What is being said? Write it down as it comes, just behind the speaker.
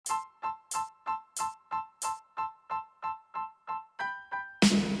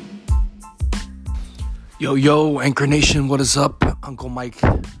Yo, Anchor Nation, what is up? Uncle Mike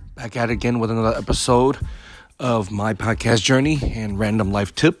back at it again with another episode of my podcast journey and random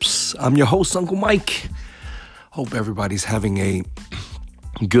life tips. I'm your host, Uncle Mike. Hope everybody's having a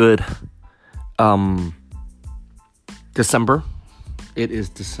good December. It is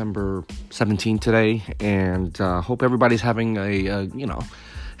December 17th today, and hope everybody's having a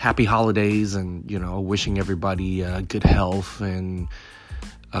happy holidays and, wishing everybody good health and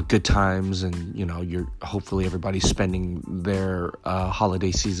good times, and you're hopefully everybody's spending their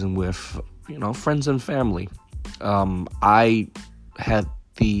holiday season with friends and family. I had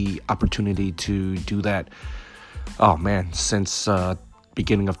the opportunity to do that since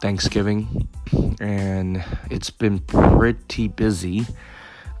beginning of Thanksgiving, and it's been pretty busy.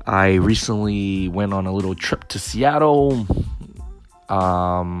 I recently went on a little trip to Seattle.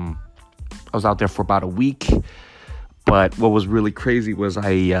 I was out there for about a week. But what was really crazy was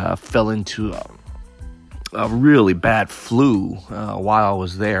I fell into a really bad flu while I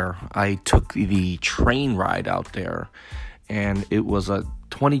was there. I took the train ride out there, and it was a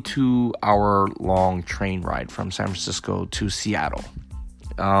 22-hour-long train ride from San Francisco to Seattle.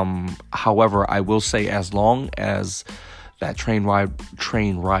 However, I will say, as long as that train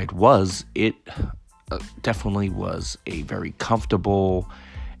ride was, it definitely was a very comfortable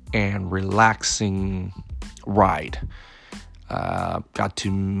and relaxing ride. Got to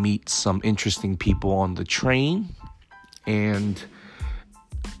meet some interesting people on the train, and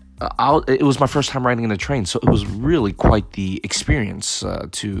it was my first time riding in a train, so it was really quite the experience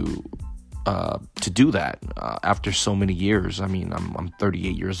to do that after so many years. I mean, I'm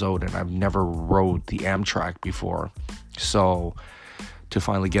 38 years old, and I've never rode the Amtrak before, so to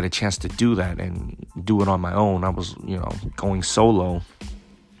finally get a chance to do that and do it on my own, I was going solo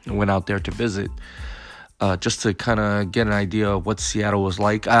and went out there to visit. Just to kind of get an idea of what Seattle was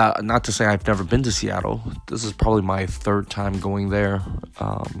like. Not to say I've never been to Seattle. This is probably my third time going there,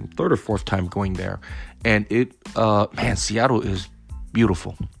 third or fourth time going there. And Seattle is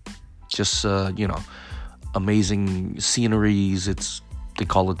beautiful. Just, amazing sceneries. They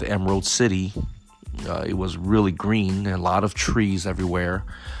call it the Emerald City. It was really green, and a lot of trees everywhere.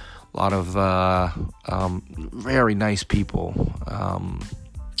 A lot of very nice people.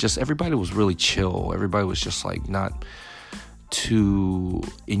 Just everybody was really chill. Everybody was just like not too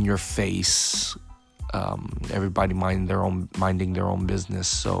in your face. Everybody minding their own business.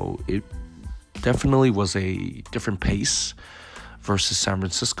 So it definitely was a different pace versus San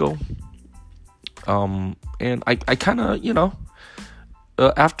Francisco. And I kind of,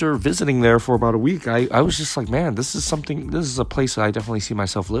 after visiting there for about a week, I was just like, man, this is a place that I definitely see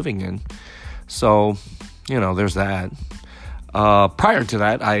myself living in. So, there's that. Prior to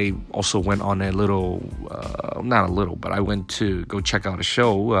that, I also went on a little, but I went to go check out a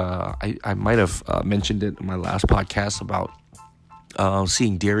show. I might have mentioned it in my last podcast about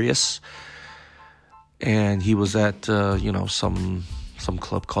seeing Darius, and he was at some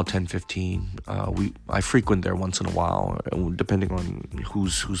club called 1015. I frequent there once in a while, depending on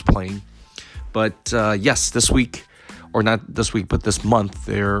who's playing. But yes, this week, or not this week, but this month,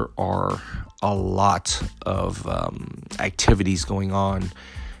 there are a lot of activities going on.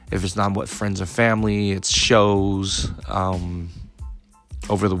 If it's not with friends and family, it's shows.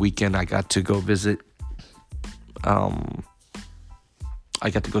 Over the weekend, I got to go visit. I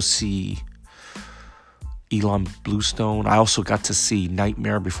got to go see Elon Bluestone. I also got to see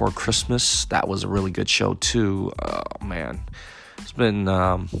Nightmare Before Christmas. That was a really good show too. Oh man, it's been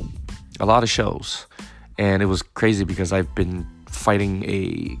a lot of shows, and it was crazy because I've been fighting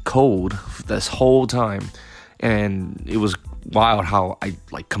a cold this whole time, and it was wild how I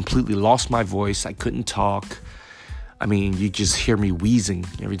completely lost my voice. I couldn't talk. I mean, you just hear me wheezing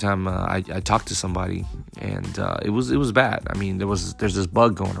every time I talk to somebody, and it was bad. I mean, there's this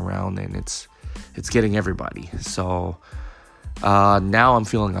bug going around, and it's getting everybody. So now I'm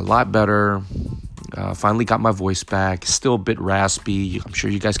feeling a lot better. Finally got my voice back. Still a bit raspy. I'm sure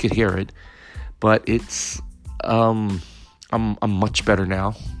you guys could hear it, but it's I'm much better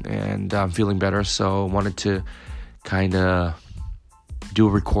now, and I'm feeling better. So I wanted to kind of do a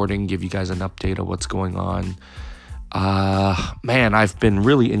recording, give you guys an update of what's going on. I've been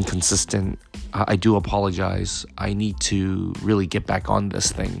really inconsistent. I do apologize. I need to really get back on this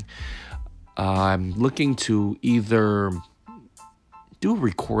thing. I'm looking to either do a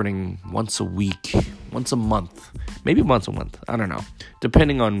recording once a week, once a month, maybe once a month. I don't know,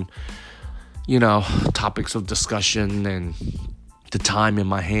 depending on topics of discussion and the time in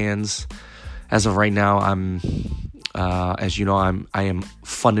my hands. As of right now, I'm As you know, I am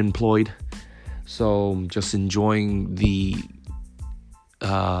fun employed, so I'm just enjoying the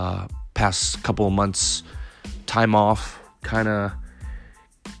past couple of months time off, kind of,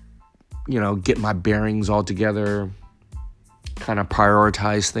 get my bearings all together, kind of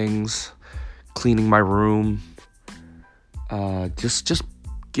prioritize things, cleaning my room, just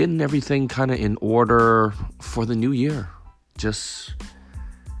getting everything kind of in order for the new year. Just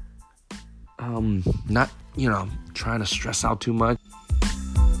not, trying to stress out too much.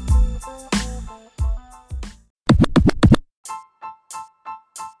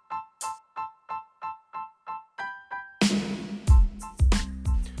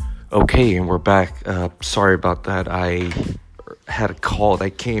 Okay, and we're back. Sorry about that. I had a call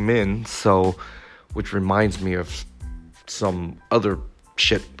that came in, which reminds me of some other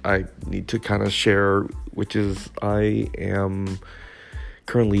shit I need to kind of share, which is I am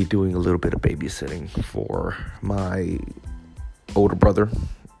currently doing a little bit of babysitting for my older brother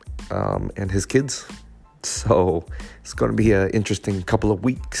and his kids. So it's going to be an interesting couple of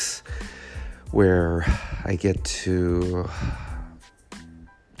weeks where I get to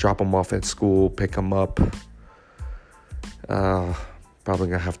drop them off at school, pick them up. Probably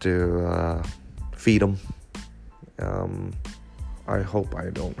gonna have to feed them. I hope I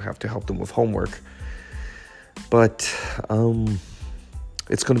don't have to help them with homework. But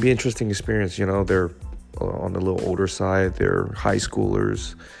it's gonna be an interesting experience. They're on the little older side. They're high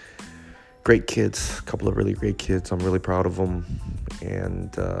schoolers. Great kids. A couple of really great kids. I'm really proud of them.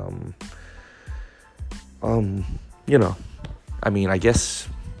 And I guess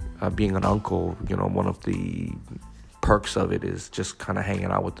being an uncle, one of the perks of it is just kind of hanging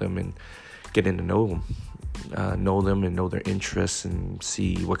out with them and getting to know them and know their interests and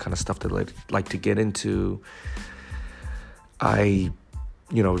see what kind of stuff they like to get into. I,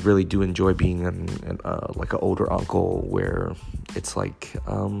 really do enjoy being like an older uncle where it's like,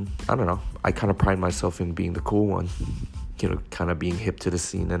 I don't know, I kind of pride myself in being the cool one, kind of being hip to the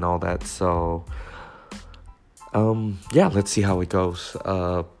scene and all that. So let's see how it goes.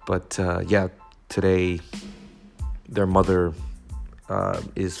 Today their mother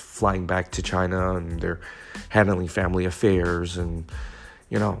is flying back to China and they're handling family affairs and,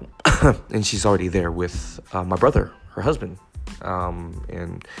 and she's already there with my brother, her husband.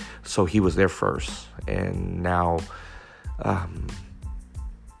 And so he was there first. And now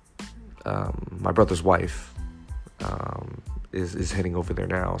my brother's wife is heading over there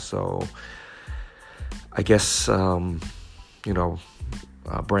now. So I guess,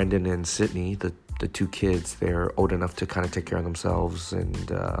 Brandon and Sydney, the two kids, they're old enough to kind of take care of themselves. And,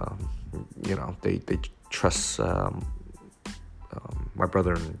 they trust, my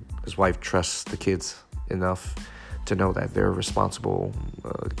brother and his wife trust the kids enough to know that they're responsible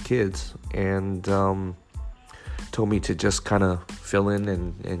kids. And told me to just kind of fill in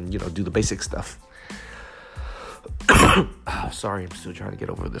and do the basic stuff. Sorry, I'm still trying to get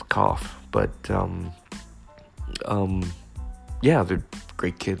over this cough. But, they're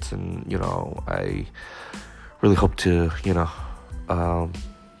great kids, and I really hope to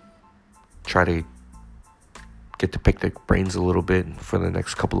try to get to pick their brains a little bit for the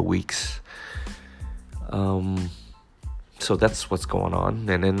next couple of weeks. So that's what's going on.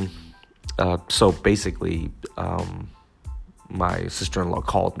 And then so basically my sister-in-law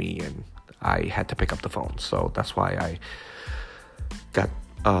called me and I had to pick up the phone, so that's why I got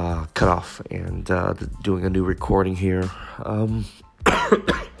cut off and doing a new recording here.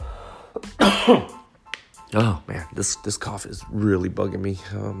 Oh man, this cough is really bugging me.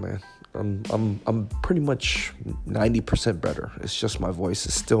 Oh man, I'm pretty much 90% better. It's just my voice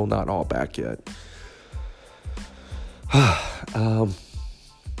is still not all back yet.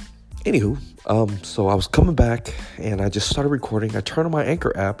 Anywho, so I was coming back and I just started recording. I turned on my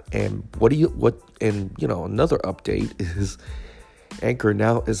Anchor app, and another update is Anchor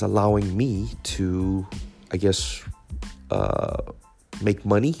now is allowing me to, I guess, make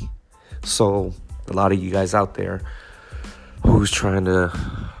money. So a lot of you guys out there who's trying to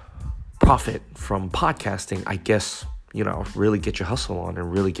profit from podcasting, I guess, really get your hustle on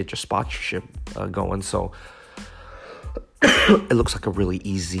and really get your sponsorship going. So it looks like a really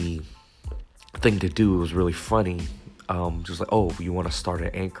easy thing to do. It was really funny. Just like, oh, you want to start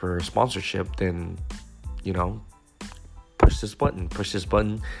an Anchor sponsorship, then, push this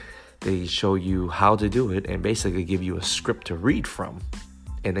button. They show you how to do it and basically give you a script to read from.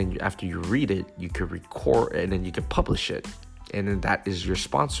 And then after you read it, you can record and then you can publish it. And then that is your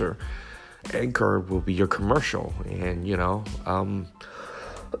sponsor. Anchor will be your commercial. And,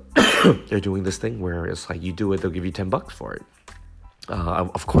 they're doing this thing where it's like you do it, they'll give you $10 for it.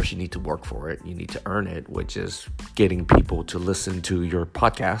 Of course, you need to work for it. You need to earn it, which is getting people to listen to your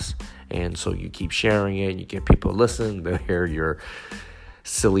podcast. And so you keep sharing it. You get people to listen. They'll hear your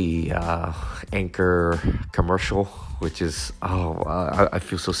silly Anchor commercial, which is, I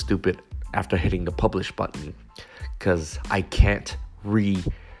feel so stupid after hitting the publish button because I can't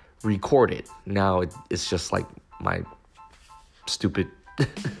record it. Now it's just like my stupid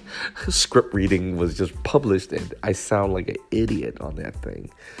script reading was just published and I sound like an idiot on that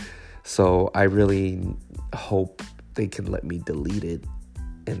thing. So I really hope they can let me delete it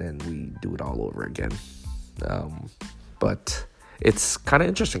and then we do it all over again. But it's kind of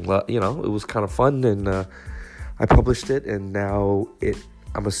interesting, you know, it was kind of fun, and I published it, and now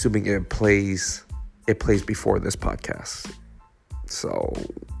I'm assuming it plays before this podcast. So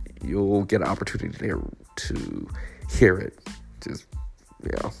you'll get an opportunity to hear it. Just,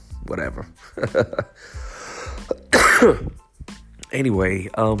 you know, whatever. Anyway,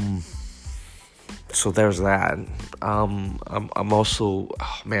 so there's that. I'm also,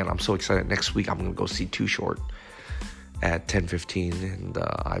 I'm so excited. Next week I'm gonna go see Too Short at 10:15, and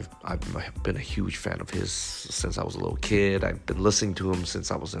I've been a huge fan of his since I was a little kid. I've been listening to him since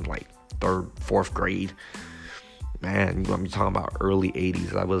I was in like 3rd, 4th grade. Man, I'm talking about early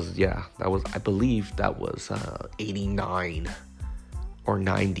 80s. I believe that was 89 or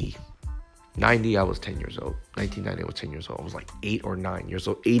 90. 90, I was 10 years old. 1990, I was 10 years old. I was like 8 or 9 years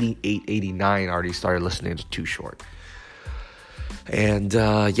old. 88, 89, I already started listening to Too Short. And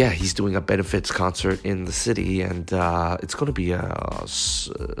he's doing a benefits concert in the city, and it's going to be a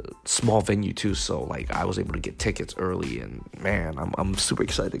small venue too. So like I was able to get tickets early, and man, I'm super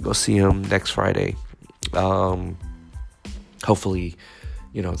excited to go see him next Friday. Hopefully,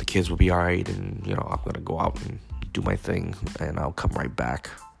 you know, the kids will be all right, and you know, I'm going to go out and do my thing, and I'll come right back.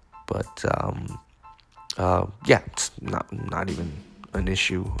 But it's not even an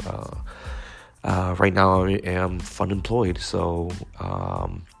issue. Right now I am fun employed, so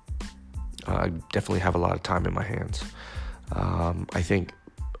I definitely have a lot of time in my hands. I think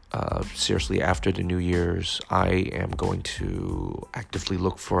seriously, after the New Year's, I am going to actively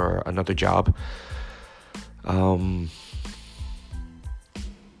look for another job.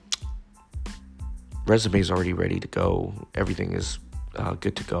 Resume's already ready to go. Everything is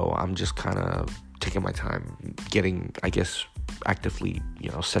good to go. I'm just kind of taking my time getting, I guess, actively, you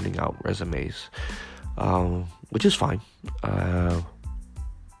know, sending out resumes, which is fine. I'll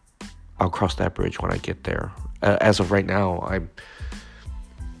cross that bridge when I get there. As of right now,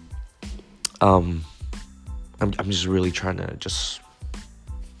 I'm just really trying to just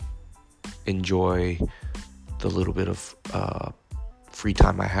enjoy the little bit of free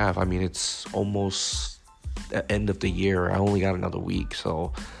time I have. I mean, it's almost the end of the year. I only got another week,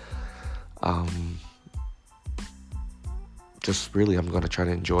 so just really I'm going to try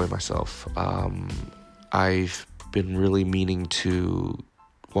to enjoy myself. I've been really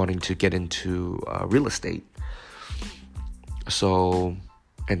wanting to get into real estate. So,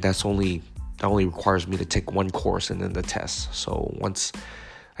 and that only requires me to take one course and then the test. So once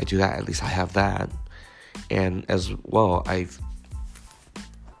I do that, at least I have that. And as well, I've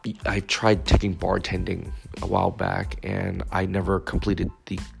tried taking bartending a while back, and I never completed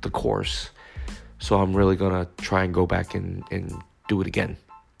the course. So I'm really going to try and go back and do it again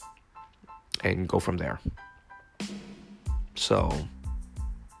and go from there. So,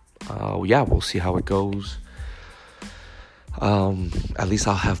 we'll see how it goes. At least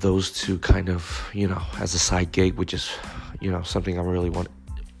I'll have those two kind of, you know, as a side gig, which is, you know, something I'm really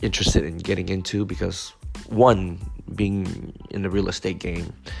interested in getting into, because one, being in the real estate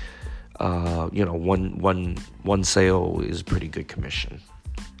game, you know, one sale is pretty good commission.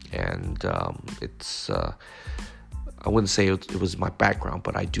 And it's I wouldn't say it was my background,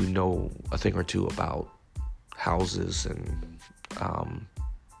 but I do know a thing or two about houses and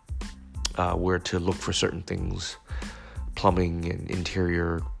where to look for certain things, plumbing and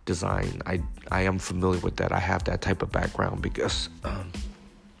interior design. I am familiar with that. I have that type of background because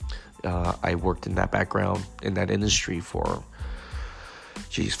I worked in that background, in that industry for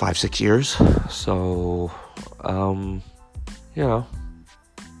 5-6 years. So you know,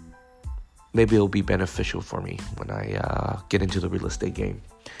 maybe it'll be beneficial for me when I get into the real estate game.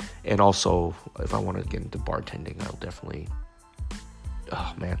 And also, if I want to get into bartending, I'll definitely...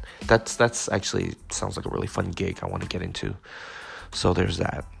 Oh, man. That's actually sounds like a really fun gig I want to get into. So there's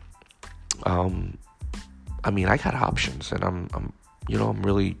that. I mean, I got options, and I'm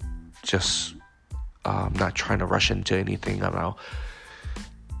really just not trying to rush into anything. I don't know.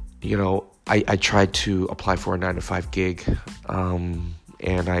 You know, I tried to apply for a 9-to-5 gig,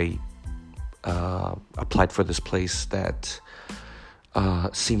 and I applied for this place that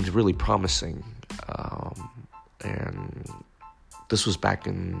seemed really promising, and this was back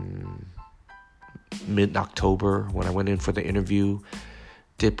in mid-October when I went in for the interview,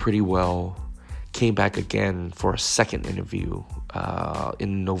 did pretty well. Came back again for a second interview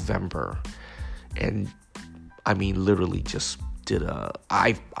in November, and I mean, literally just did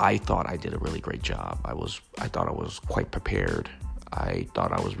I thought I did a really great job. I thought I was quite prepared. I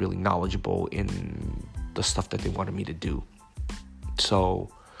thought I was really knowledgeable in the stuff that they wanted me to do.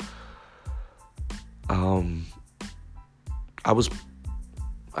 So,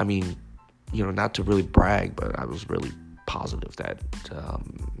 not to really brag, but I was really positive that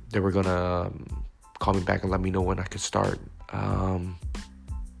they were gonna call me back and let me know when I could start.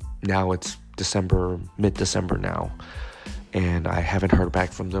 Now it's mid-December now, and I haven't heard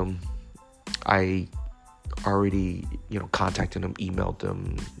back from them. I already, contacted them, emailed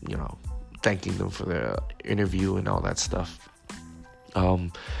them, thanking them for their interview and all that stuff.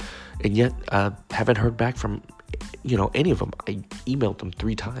 And yet, haven't heard back from, any of them. I emailed them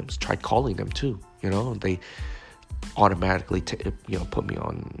 3 times, tried calling them too. They automatically, put me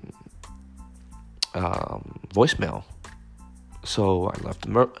on voicemail. So I left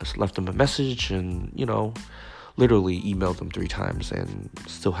them a message and, literally emailed them 3 times and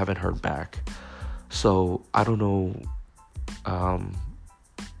still haven't heard back. So I don't know. I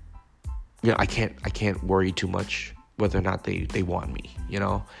can't worry too much whether or not they want me.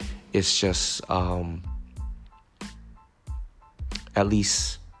 It's just at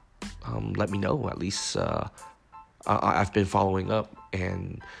least let me know. At least I've been following up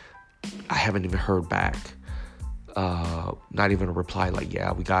and I haven't even heard back. Not even a reply like,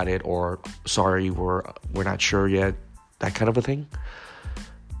 yeah, we got it, or sorry, we're not sure yet, that kind of a thing,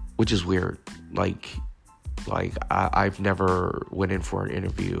 which is weird. Like I've never went in for an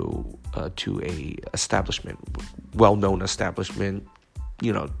interview to a establishment, well-known establishment,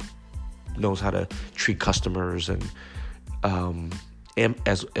 knows how to treat customers and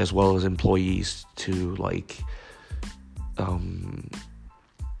as well as employees, to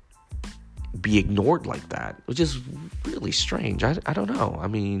be ignored like that, which is really strange. I don't know. I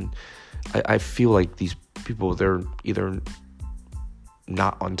mean, I feel like these people, they're either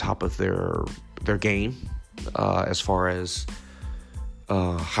not on top of their game as far as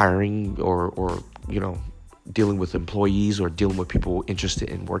hiring or dealing with employees or dealing with people interested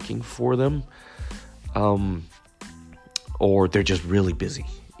in working for them, or they're just really busy.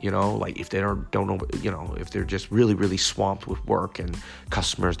 If they don't know, if they're just really, really swamped with work and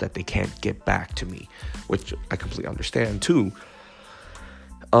customers that they can't get back to me, which I completely understand too.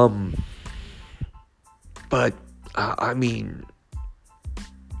 But I mean,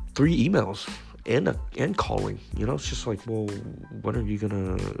 3 emails and calling, it's just like, well, when are you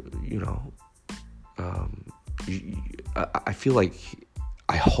gonna, I feel like,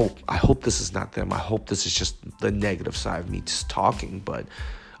 I hope this is not them. I hope this is just the negative side of me just talking, but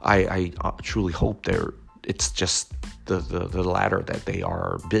I truly hope it's just the latter, that they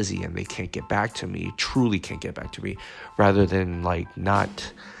are busy and they can't get back to me, truly can't get back to me, rather than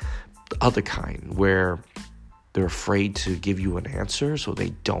not the other kind where they're afraid to give you an answer, so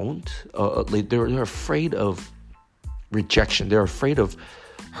they don't. They're afraid of rejection. They're afraid of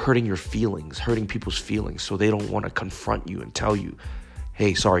hurting people's feelings, so they don't want to confront you and tell you,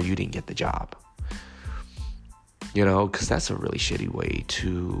 hey, sorry, you didn't get the job. Because that's a really shitty way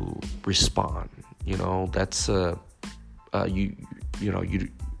to respond. That's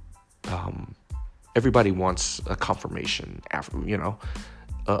everybody wants a confirmation after,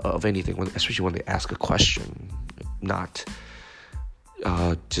 of anything, especially when they ask a question, not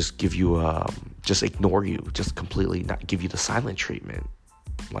just give you just ignore you, just completely not give you the silent treatment.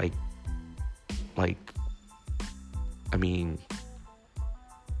 I mean,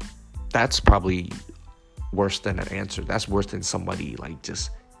 that's probably worse than an answer. That's worse than somebody just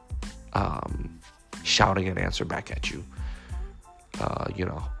shouting an answer back at you,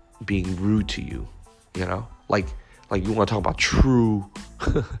 being rude to you, like you want to talk about true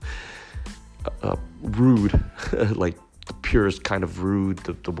rude, like the purest kind of rude,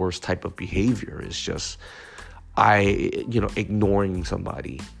 the worst type of behavior is just ignoring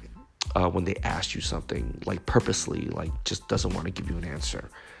somebody when they ask you something, purposely, just doesn't want to give you an answer.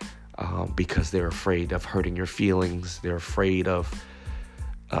 Because they're afraid of hurting your feelings. They're afraid of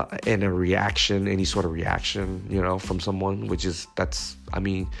any sort of reaction, from someone, this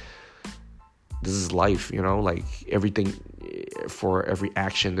is life, everything, for every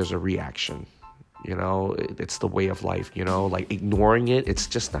action, there's a reaction, it's the way of life, ignoring it, it's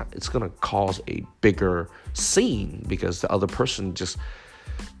just not, it's going to cause a bigger scene because the other person just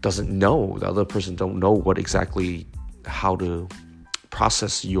doesn't know. The other person don't know how to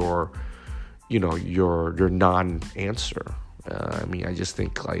process your non-answer. I just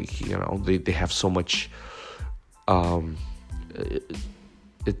think they have so much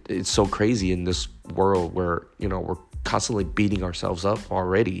it's so crazy in this world where, we're constantly beating ourselves up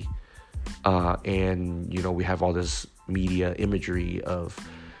already. And, we have all this media imagery of,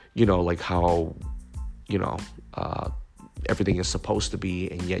 like how, everything is supposed to be,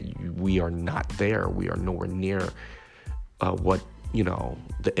 and yet we are not there. We are nowhere near what,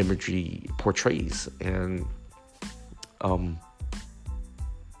 the imagery portrays. And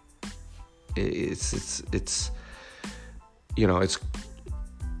it's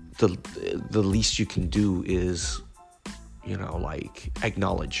the least you can do is, like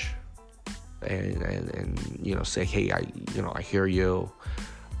acknowledge and say, hey, I hear you.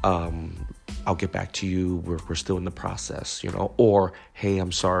 I'll get back to you. We're still in the process, or, hey,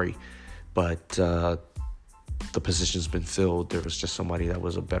 I'm sorry, but the position's been filled. There was just somebody that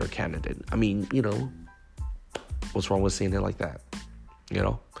was a better candidate. I mean, what's wrong with saying it like that?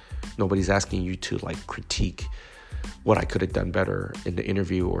 Nobody's asking you to like critique what I could have done better in the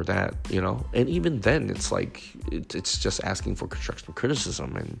interview or that, and even then it's like, it's just asking for constructive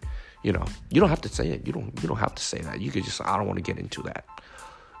criticism. And, you don't have to say it. You don't have to say that. You could just, I don't want to get into that,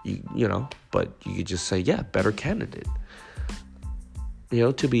 but you could just say, yeah, better candidate,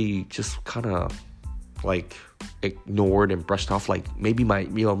 to be just kind of like ignored and brushed off. Like maybe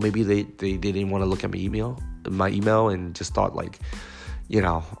maybe they didn't want to look at my email and just thought like, he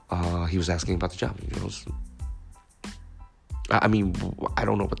was asking about the job. I mean, I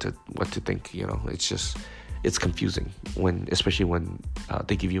don't know what to think. It's confusing especially when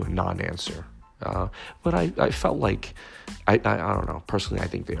they give you a non-answer. But I felt like I don't know. Personally, I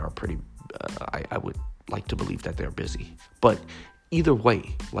think they are pretty. I would like to believe that they're busy. But either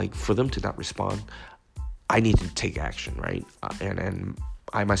way, like for them to not respond, I need to take action, right? And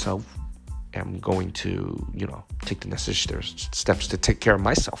I myself am going to, take the necessary steps to take care of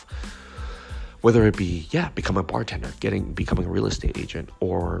myself. Whether it be, become a bartender, becoming a real estate agent,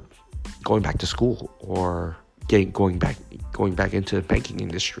 or going back to school, or going back into the banking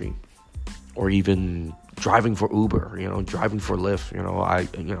industry, or even driving for Uber, driving for Lyft.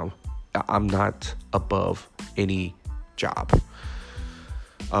 I'm not above any job.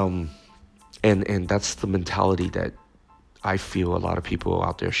 And that's the mentality that I feel a lot of people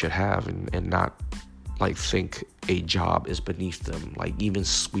out there should have, and not like think a job is beneath them. Like even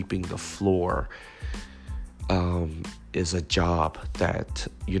sweeping the floor is a job that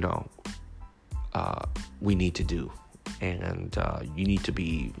we need to do, and you need to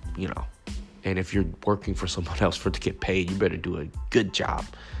be and if you're working for someone else to get paid, you better do a good job.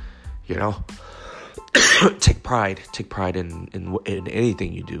 Take pride in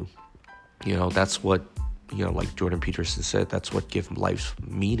anything you do. That's what like Jordan Peterson said, that's what gives life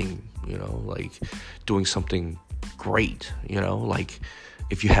meaning, like doing something great, like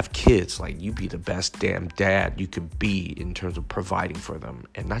if you have kids, like you be the best damn dad you could be in terms of providing for them.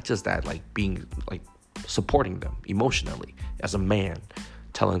 And not just that, like being like supporting them emotionally as a man,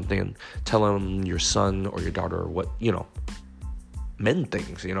 telling your son or your daughter what, men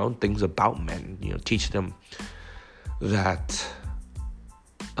things, things about men, teach them that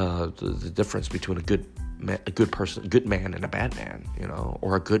the difference between a good man and a bad man,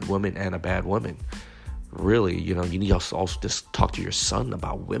 or a good woman and a bad woman. Really, you need to also just talk to your son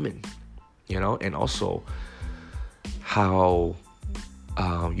about women, and also how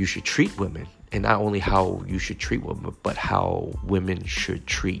you should treat women, and not only how you should treat women, but how women should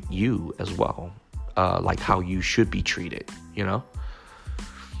treat you as well, like how you should be treated,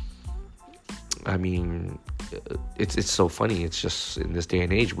 I mean, it's so funny. It's just in this day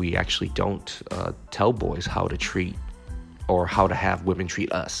and age, we actually don't tell boys how to treat or how to have women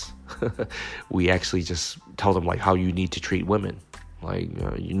treat us. We actually just tell them like how you need to treat women. Like,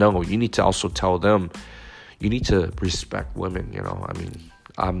 you need to also tell them you need to respect women. I mean,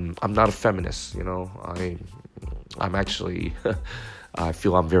 I'm not a feminist. I'm actually I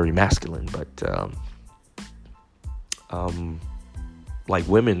feel I'm very masculine, but like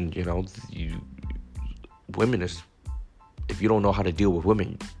women, women is, if you don't know how to deal with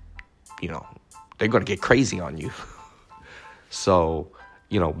women, they're going to get crazy on you. So,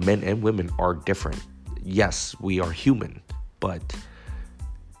 men and women are different. Yes, we are human, but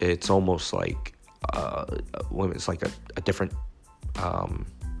it's almost like women. It's like a different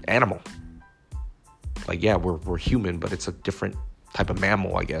animal. Like, yeah, we're human, but it's a different type of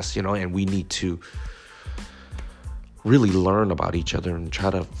mammal, I guess. And we need to really learn about each other and try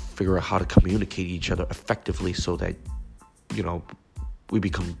to figure out how to communicate each other effectively so that, we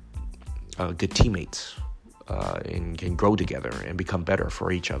become good teammates and can grow together and become better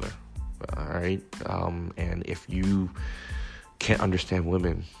for each other. All right. And if you can't understand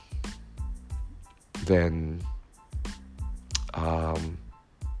women, then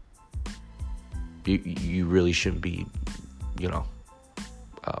you really shouldn't be, you know,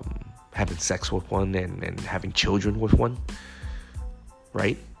 having sex with one and having children with one,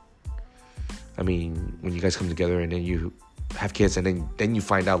 right? I mean, when you guys come together and then you have kids and then you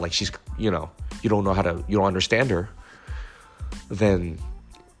find out like she's, you know, you don't understand her, then,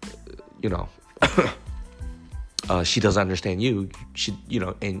 you know, she doesn't understand you. She, you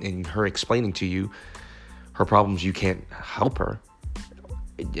know, and her explaining to you her problems, you can't help her.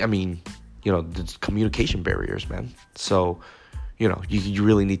 I mean, you know, there's communication barriers, man. So, you know, you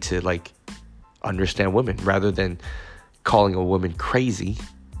really need to like understand women rather than calling a woman crazy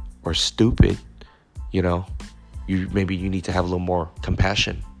or stupid. You know, maybe you need to have a little more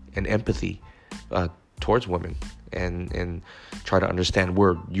compassion and empathy towards women and try to understand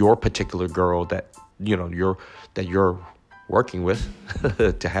where your particular girl that, you know, you're working with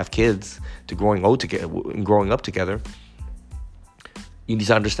to have kids, to growing up together, you need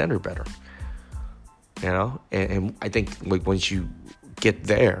to understand her better. You know, and I think like once you get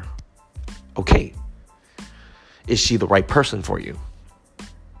there, okay, is she the right person for you?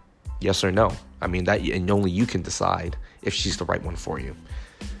 Yes or no? I mean, that, and only you can decide if she's the right one for you.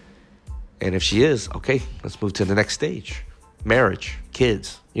 And if she is, okay, let's move to the next stage. Marriage,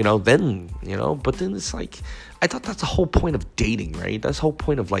 kids, you know, then, you know, but then it's like, I thought that's the whole point of dating, right? That's the whole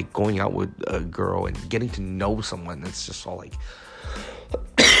point of like going out with a girl and getting to know someone. It's just all like,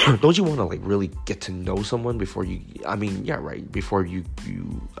 don't you want to like really get to know someone before you, I mean, yeah, right, before you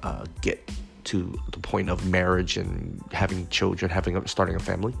get to the point of marriage and having children, starting a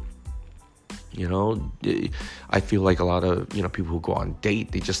family? You know, I feel like a lot of, you know, people who go on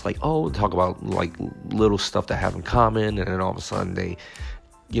date, they just like, talk about like little stuff that have in common, and then all of a sudden they,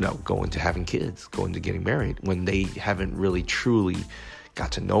 you know, go into having kids, go into getting married when they haven't really truly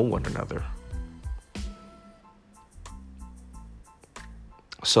got to know one another.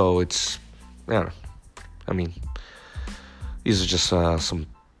 So it's, I don't know. I mean, these are just some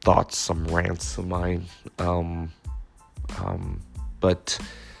thoughts, some rants of mine. But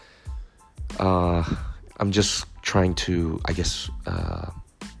I'm just trying to, I guess,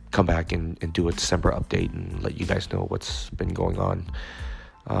 come back and do a December update and let you guys know what's been going on.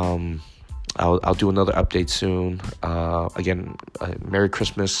 I'll do another update soon. Again, Merry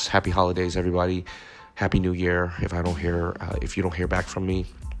Christmas, Happy Holidays, everybody. Happy New Year. If you don't hear back from me,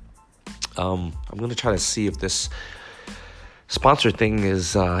 I'm gonna try to see if this sponsor thing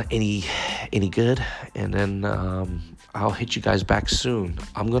is any good, and then I'll hit you guys back soon.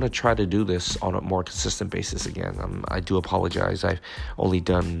 I'm gonna try to do this on a more consistent basis again. I do apologize. I've only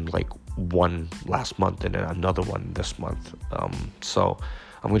done like one last month and then another one this month. So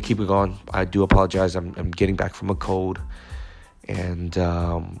I'm gonna keep it going. I do apologize. I'm getting back from a cold, and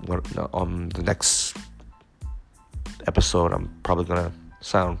on the next episode, I'm probably gonna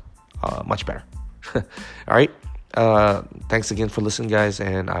sound much better. All right. Thanks again for listening, guys,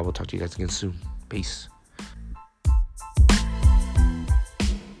 and I will talk to you guys again soon. Peace.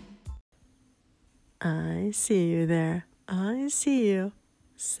 I see you there. I see you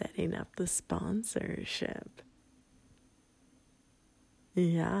setting up the sponsorship.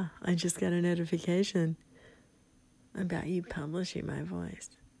 Yeah, I just got a notification about you publishing my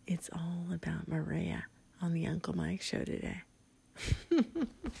voice. It's all about Maria on the Uncle Mike show today.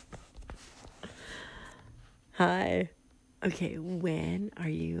 Hi. Okay, when are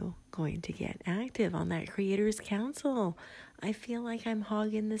you going to get active on that Creators Council? I feel like I'm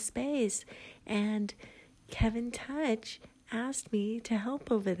hogging the space. And Kevin Touch asked me to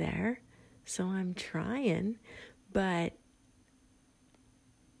help over there. So I'm trying. But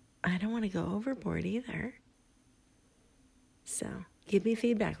I don't want to go overboard either. So give me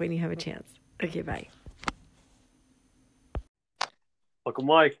feedback when you have a chance. Okay, bye. Uncle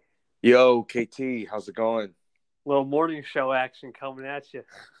Mike. Yo, KT, how's it going? Little morning show action coming at you.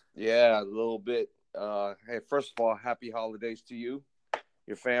 Yeah, a little bit. Hey, first of all, happy holidays to you,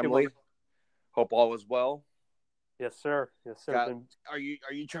 your family. Hope all is well. Yes, sir. Yes, sir. Are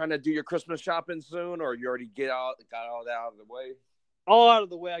you trying to do your Christmas shopping soon, or you already got all that out of the way? All out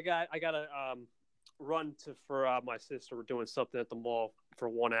of the way. I got to run for my sister. We're doing something at the mall for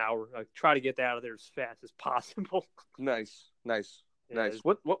 1 hour. I try to get that out of there as fast as possible. Nice. Yeah, Nice.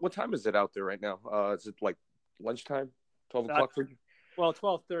 What time is it out there right now? Is it like lunchtime? 12 o'clock for you? Well,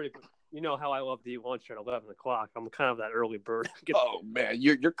 12:30. But you know how I love to eat lunch at 11 o'clock. I'm kind of that early bird. Oh man,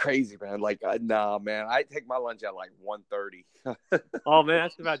 you're crazy, man. Like nah, man. I take my lunch at like 1:30. Oh man,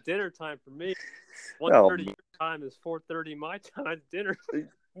 that's about dinner time for me. 1:30 your time is 4:30 my time. It's dinner.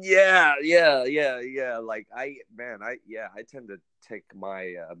 Yeah. Like I tend to take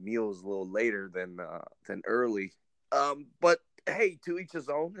my meals a little later than early. But hey, to each his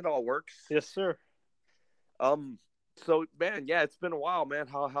own. It all works. Yes, sir. So man, yeah, it's been a while, man.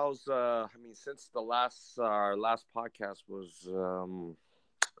 How's I mean, since the last our last podcast was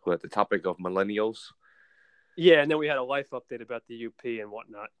what the topic of millennials. Yeah, and then we had a life update about the UP and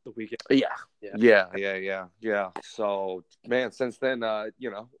whatnot the weekend. Yeah. Yeah. Yeah. So man, since then, have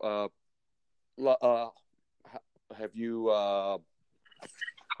you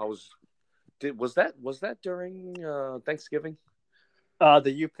how's was that during Thanksgiving?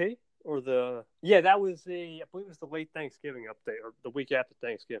 The UP or that was I believe it was the late Thanksgiving update or the week after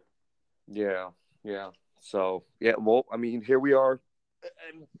Thanksgiving. Yeah. So yeah, well, I mean, here we are,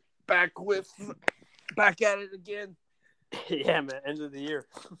 and back at it again. Yeah, man. End of the year.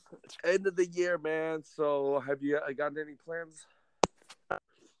 End of the year, man. So have you gotten any plans?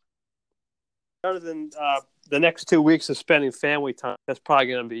 Other than the next 2 weeks of spending family time, that's probably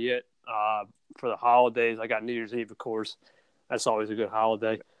going to be it for the holidays. I got New Year's Eve, of course. That's always a good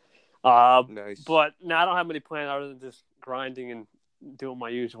holiday. Nice. But no, I don't have any plans other than just grinding and doing my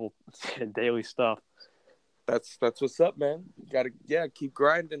usual daily stuff. That's what's up, man. Got to keep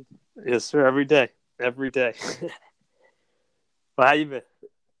grinding. Yes, sir. Every day. Well, how you been?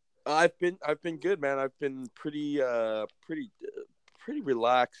 I've been good, man. I've been pretty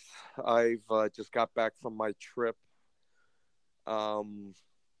relaxed. I've just got back from my trip to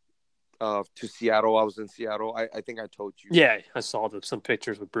Seattle. I was in Seattle. I think I told you. Yeah, I saw some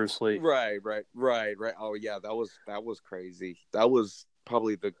pictures with Bruce Lee. Right. Oh yeah, that was crazy. That was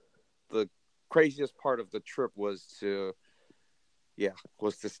probably the craziest part of the trip was to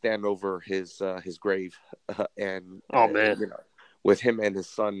stand over his grave and man, with him and his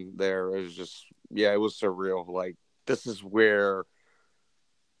son there. It was just it was surreal. Like, this is where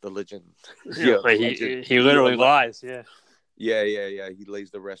the legend. He literally lies. Yeah. He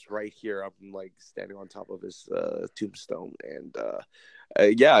lays the rest right here. I'm like standing on top of his tombstone, and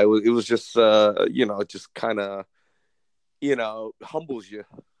it was just just kind of humbles you.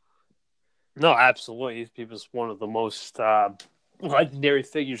 No, absolutely. He's one of the most legendary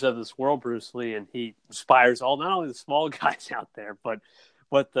figures of this world, Bruce Lee, and he inspires not only the small guys out there, but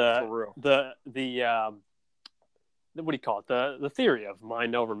the what do you call it? The theory of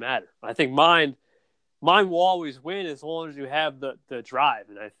mind over matter. I think mind will always win as long as you have the drive,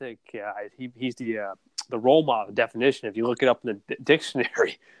 and I think he's the role model definition. If you look it up in the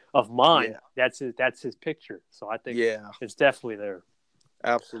dictionary of mind, that's his picture. So I think it's definitely there.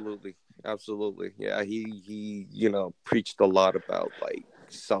 Absolutely. Yeah, he preached a lot about like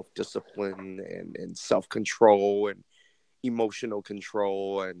self-discipline and self-control and emotional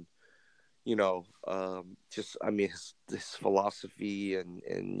control, and just, I mean, his philosophy and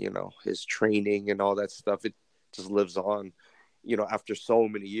his training and all that stuff, it just lives on, after so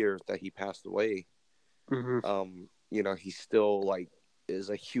many years that he passed away. Mm-hmm. He still like is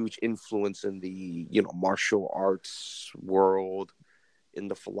a huge influence in the martial arts world, in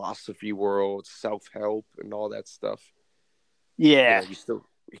the philosophy world, self-help and all that stuff. Yeah.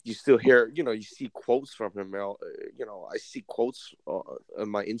 You still hear, you see quotes from him. I see quotes on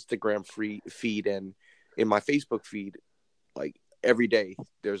my Instagram feed and in my Facebook feed, like every day.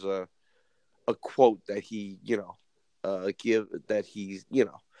 There's a quote that he, that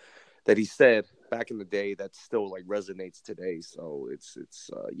he said back in the day that still like resonates today. So it's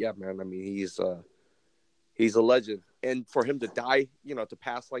man. I mean, he's a legend, and for him to die, to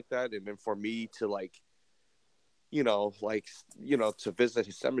pass like that, and then for me to to visit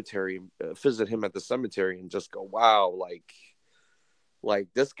his cemetery, visit him at the cemetery, and just go, wow, like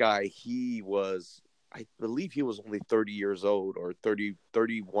this guy, I believe he was only 30 years old, or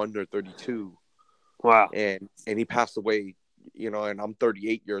 31 or 32. Wow. And he passed away, and I'm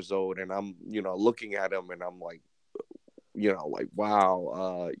 38 years old, and I'm, looking at him, and I'm like,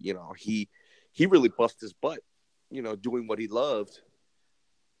 wow, he really bust his butt, doing what he loved.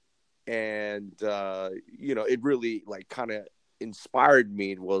 And, it really like kind of inspired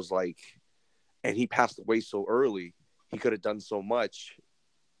me. It was like, and he passed away so early, he could have done so much.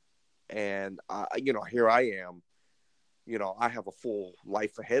 And, here I am, I have a full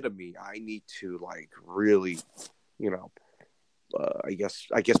life ahead of me. I need to like really, I guess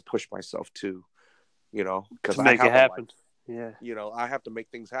push myself to, because to make it happen. Yeah. I have to make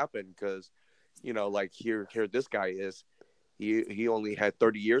things happen because, like here this guy is, he only had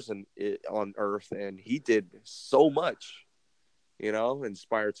 30 years on earth, and he did so much,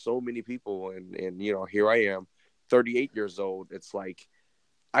 inspired so many people. And here I am, 38 years old. It's like,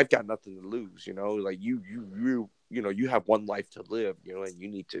 I've got nothing to lose, like you have one life to live, and you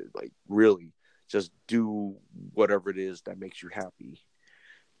need to like really just do whatever it is that makes you happy.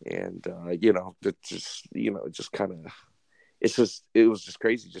 And, it just kind of, it was just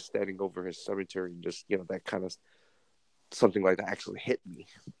crazy just standing over his cemetery and just that kind of something like that actually hit me.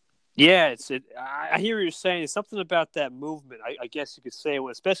 Yeah, I hear what you're saying. It's something about that movement. I guess you could say,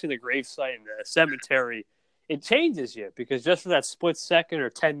 especially in the gravesite and the cemetery, it changes you because just for that split second or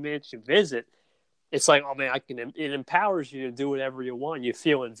 10 minutes you visit, it's like, oh man, it empowers you to do whatever you want. You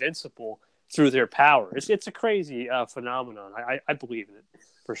feel invincible through their power. It's a crazy phenomenon. I believe in it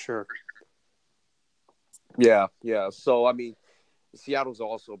for sure. Yeah. So I mean, Seattle's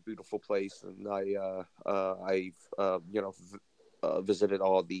also a beautiful place, and I've visited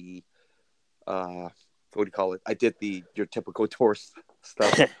all the what do you call it? I did your typical tourist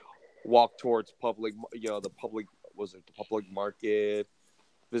stuff. Walk towards the public market,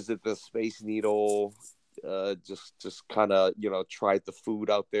 visit the Space Needle, just kind of tried the food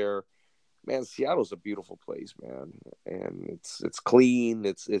out there. Man, Seattle's a beautiful place, man, and it's clean.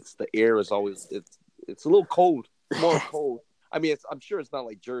 It's the air is always it's a little cold, more cold. I mean, I'm sure it's not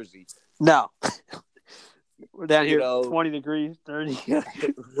like Jersey. No. We're down here 20 degrees, 30.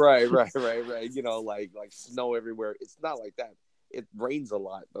 Right. Like snow everywhere. It's not like that. It rains a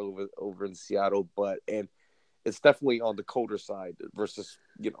lot over in Seattle, and it's definitely on the colder side versus,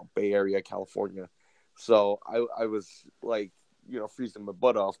 Bay Area, California. So I was like, freezing my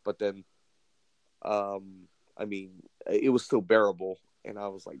butt off, but then, I mean, it was still bearable. And I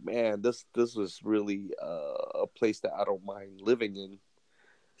was like, man, this was really a place that I don't mind living in.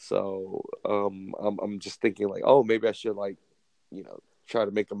 So I'm just thinking like, oh, maybe I should try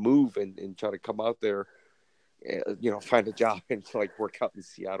to make a move and try to come out there, and, find a job and work out in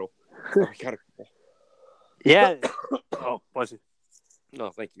Seattle. Yeah. Oh, bless you. No,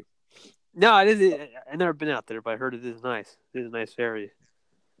 thank you. No, I've never been out there, but I heard it is nice. It is a nice area.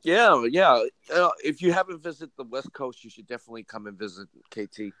 Yeah. If you haven't visited the West Coast, you should definitely come and visit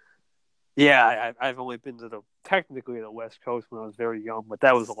KT. Yeah, I've only been to technically the West Coast when I was very young, but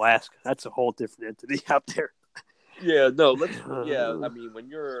that was Alaska. That's a whole different entity out there. Yeah, no, I mean,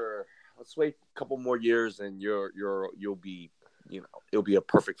 let's wait a couple more years and you'll be, it'll be a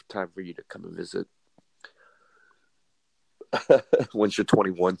perfect time for you to come and visit. Once you're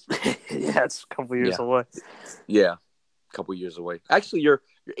 21. Yeah, it's a couple years away. Yeah, a couple years away. Actually, you're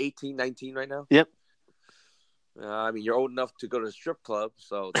 18, 19 right now? Yep. I mean, you're old enough to go to a strip club,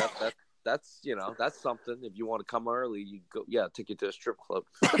 so that's that's something. If you want to come early, you go. Yeah, take you to a strip club.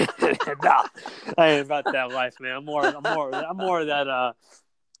 Nah, I ain't about that life, man. I'm more of that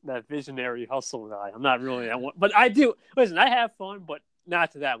visionary hustle guy. I'm not really that one, but I do. Listen, I have fun, but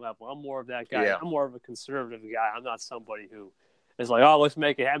not to that level. I'm more of that guy. Yeah. I'm more of a conservative guy. I'm not somebody who is like, oh, let's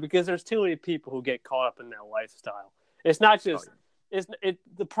make it happen, because there's too many people who get caught up in that lifestyle. It's not just.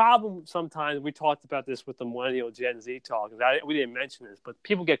 The problem sometimes, we talked about this with the millennial Gen Z talk, we didn't mention this, but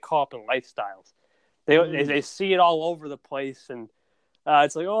people get caught up in lifestyles. They see it all over the place, and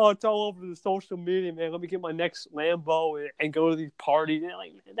it's like, oh, it's all over the social media, man. Let me get my next Lambo and go to these parties. And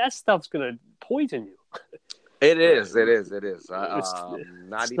like, that stuff's gonna poison you. It is. It's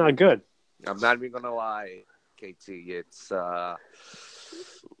not good. I'm not even gonna lie, KT. It's a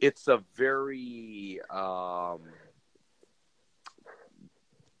very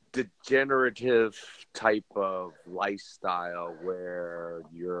degenerative type of lifestyle where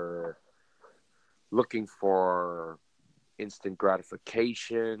you're looking for instant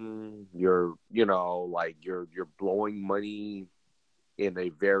gratification. You're blowing money in a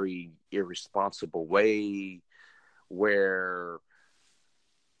very irresponsible way, where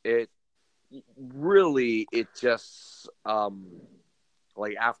it just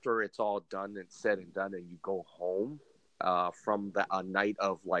after it's all done and said and done, and you go home from a night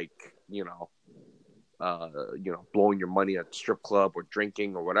of blowing your money at a strip club or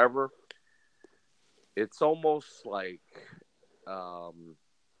drinking or whatever, it's almost like a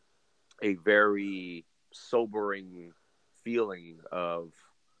very sobering feeling of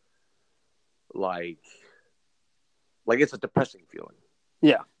like it's a depressing feeling.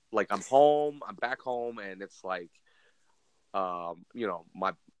 Yeah. Like I'm back home, and it's like,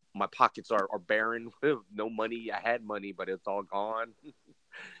 my pockets are barren. No money. I had money, but it's all gone.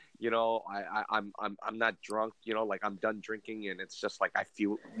 I'm not drunk. I'm done drinking, and it's just like I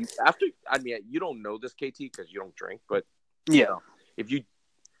feel after. I mean, you don't know this, KT, because you don't drink, but if you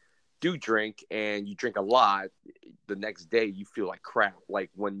do drink and you drink a lot, the next day you feel like crap.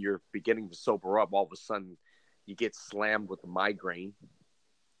 Like when you're beginning to sober up, all of a sudden you get slammed with a migraine.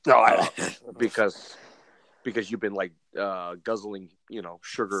 Because you've been guzzling,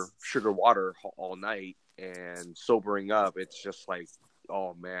 sugar water all night, and sobering up, it's just like,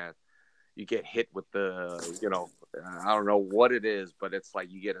 oh man, you get hit with the, I don't know what it is, but it's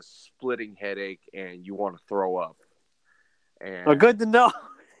like you get a splitting headache and you want to throw up. Well, And good to know.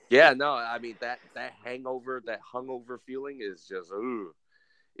 yeah, no, I mean that hangover, that hungover feeling is just ooh,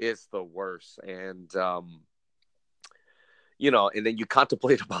 it's the worst. And and then you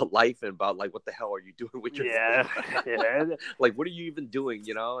contemplate about life and about like what the hell are you doing with your Yeah, life? yeah. Like what are you even doing?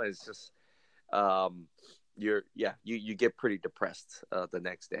 It's just you get pretty depressed the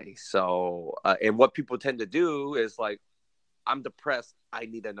next day. So and what people tend to do is like, I'm depressed, I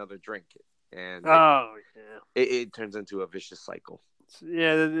need another drink, and Oh, yeah. it turns into a vicious cycle.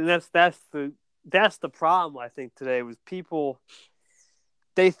 Yeah, and that's the problem I think today with people.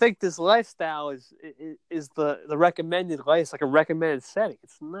 They think this lifestyle is the recommended life. It's like a recommended setting.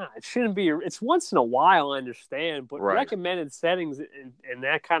 It's not. It shouldn't be. It's once in a while, I understand, but Right. recommended settings in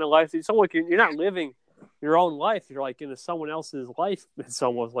that kind of life, it's almost like you're not living your own life. You're like into someone else's life. It's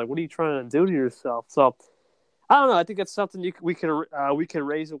almost like, what are you trying to do to yourself? So I don't know. I think that's something we can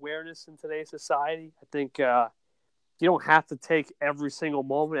raise awareness in today's society. I think you don't have to take every single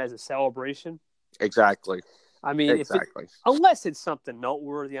moment as a celebration. Exactly. I mean, Exactly. unless it's something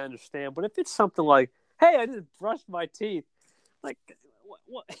noteworthy, I understand. But if it's something like, "Hey, I just brushed my teeth," like,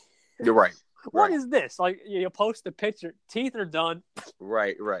 what? You're right. What Right. is this? Like, you post a picture, teeth are done.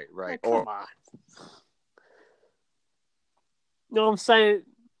 Right. Like, come on. You know what I'm saying?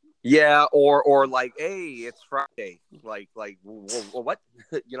 Yeah, or like, hey, it's Friday. Like, what?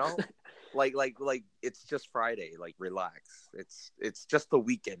 you know, like it's just Friday. Like, relax. It's just the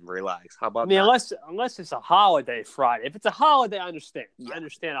weekend. Relax. How I about mean, that? unless it's a holiday Friday. If it's a holiday, I understand. Yeah. I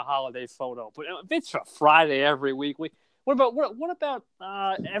understand a holiday photo. But if it's a Friday every week, what about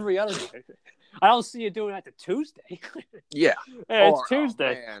every other day? I don't see you doing that to Tuesday. Yeah. It's Or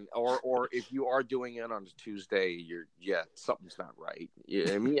Tuesday. oh man, or if you are doing it on a Tuesday, something's not right.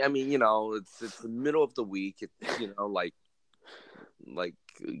 Yeah, I mean, it's the middle of the week. Like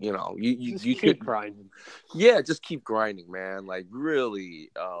you Just you keep should grinding. just keep grinding, man. Like really,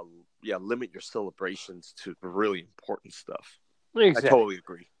 limit your celebrations to the really important stuff. Exactly. I totally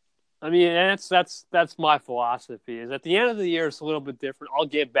agree. I mean, that's my philosophy. Is at the end of the year, it's a little bit different. I'll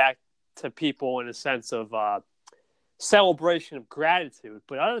get back to people in a sense of celebration of gratitude.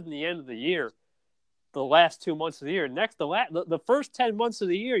 But other than the end of the year, the last 2 months of the year, the first 10 months of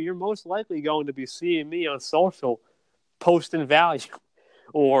the year, you're most likely going to be seeing me on social posting value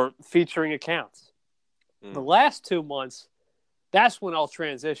or featuring accounts. The last 2 months, that's when I'll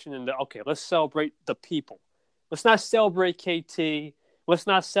transition into, okay, let's celebrate the people. Let's not celebrate KT. Let's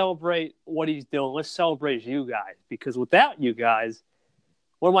not celebrate what he's doing. Let's celebrate you guys, because without you guys,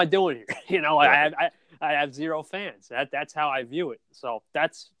 what am I doing here? Right. I have zero fans. That's how I view it. So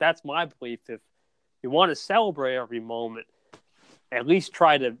that's my belief. If you want to celebrate every moment, at least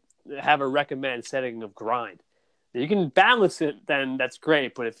try to have a recommended setting of grind. If you can balance it, then that's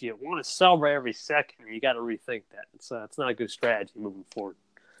great. But if you want to celebrate every second, you got to rethink that. It's not a good strategy moving forward.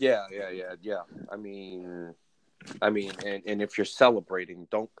 Yeah. I mean, and if you're celebrating,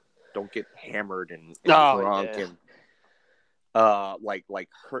 don't get hammered and drunk and like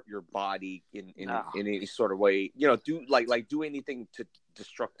hurt your body in any sort of way. Do anything to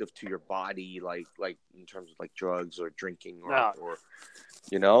destructive to your body, like in terms of like drugs or drinking or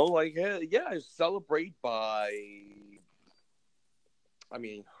celebrate by. I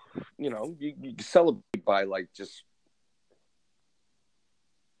mean, you celebrate by like just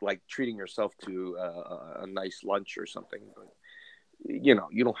like treating yourself to a nice lunch or something, but you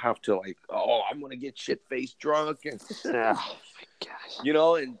don't have to like, oh, I'm gonna get shit faced drunk and Oh my gosh.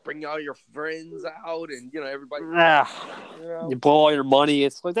 And bring all your friends out and everybody. You blow all your money.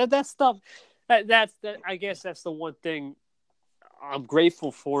 It's like that stuff. That's I guess that's the one thing I'm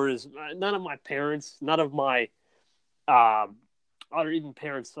grateful for is none of my parents, none of my other even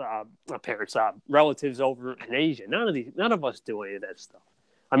parents, relatives over in Asia. None of us do any of that stuff.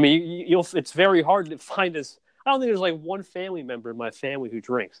 I mean, it's very hard to find us. I don't think there's like one family member in my family who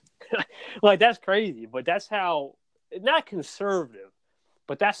drinks. Like, that's crazy, but that's how, not conservative,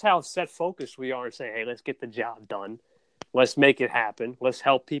 but that's how set focused we are and say, hey, let's get the job done. Let's make it happen. Let's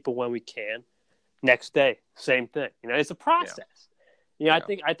help people when we can. Next day, same thing. It's a process. I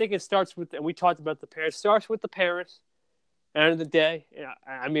think it starts with, and we talked about the parents, starts with the parents. End of the day,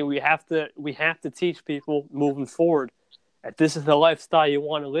 I mean, we have to teach people moving forward that this is the lifestyle you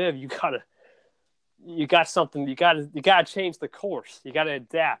want to live. You gotta change the course. You gotta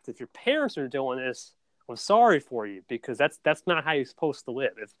adapt. If your parents are doing this, I'm sorry for you, because that's not how you're supposed to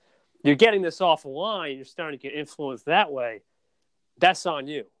live. If you're getting this off the line, you're starting to get influenced that way, that's on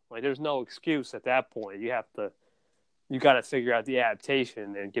you. Like, there's no excuse at that point. You got to figure out the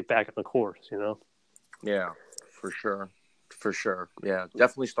adaptation and get back on the course. Yeah, for sure. Yeah,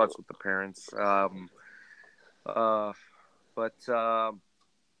 definitely starts with the parents. But But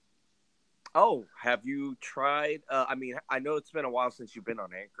have you tried? I mean, I know it's been a while since you've been on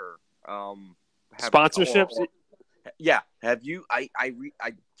Anchor. Sponsorships? Yeah. Have you? I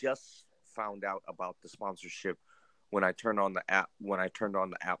just found out about the sponsorship when I turned on the app. When I turned on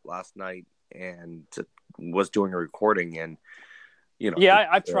the app last night and was doing a recording, and Yeah,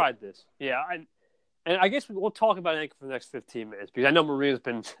 I've tried this. Yeah, and I guess we'll talk about Anchor for the next 15 minutes because I know Maria's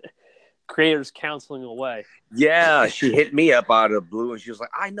been creators counseling away. Yeah, she hit me up out of the blue, and she was like,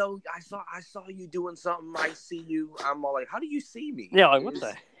 "I know, I saw you doing something. I see you." I'm all like, "How do you see me?" Yeah, like what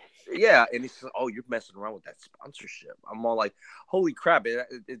the? Yeah, and it's "Oh, you're messing around with that sponsorship." I'm all like, "Holy crap!"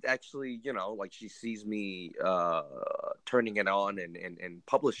 It actually, like she sees me turning it on and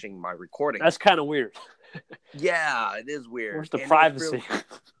publishing my recording. That's kind of weird. Yeah, it is weird. Where's the privacy?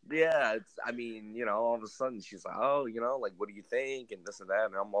 Yeah, I mean, all of a sudden she's like, "Oh, like, what do you think?" and this and that,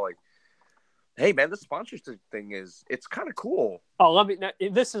 and I'm all like, "Hey, man, the sponsorship thing it's kind of cool." Oh,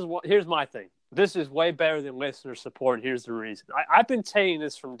 here's my thing. This is way better than listener support, and here's the reason. I've been saying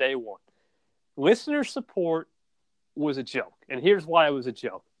this from day one. Listener support was a joke, and here's why it was a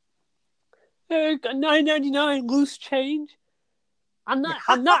joke. Hey, $9.99 loose change. I'm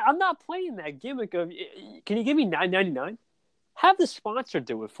not playing that gimmick of. Can you give me $9.99? Have the sponsor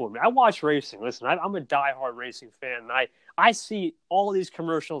do it for me. I watch racing. Listen, I'm a diehard racing fan, and I see all these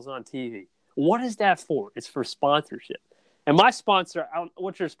commercials on TV. What is that for? It's for sponsorship. And my sponsor,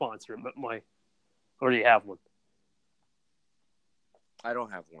 what's your sponsor? Or do you have one? I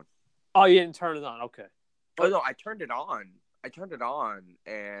don't have one. Oh, you didn't turn it on. Okay. Oh no, I turned it on.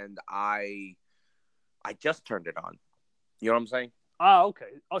 And I just turned it on. You know what I'm saying? Oh, okay.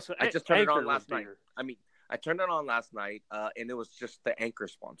 Oh, so I just turned it on last night. Bigger. I mean, I turned it on last night, and it was just the Anchor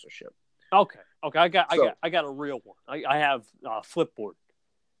sponsorship. Okay. I got a real one. I have Flipboard.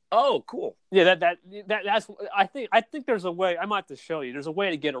 Oh, cool. Yeah, that's. I think there's a way. I might have to show you. There's a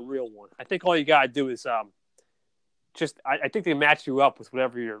way to get a real one. I think all you gotta do is I think they match you up with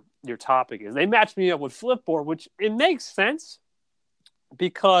whatever your topic is. They matched me up with Flipboard, which it makes sense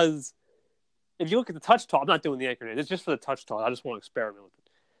because if you look at the Touch Talk, I'm not doing the Anchor name. It's just for the Touch Talk. I just want to experiment with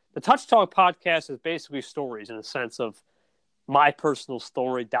it. The Touch Talk podcast is basically stories in the sense of my personal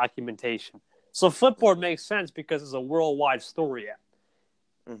story documentation. So Flipboard makes sense because it's a worldwide story app.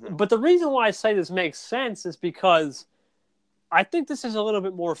 Mm-hmm. But the reason why I say this makes sense is because I think this is a little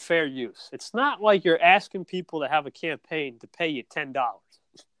bit more fair use. It's not like you're asking people to have a campaign to pay you $10.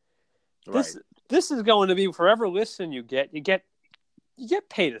 Right. This is going to be for every listen you get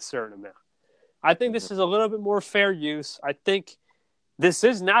paid a certain amount. I think this is a little bit more fair use. I think this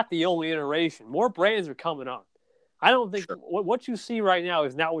is not the only iteration. More brands are coming on. I don't think what you see right now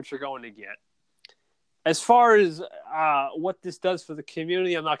is not what you're going to get. As far as what this does for the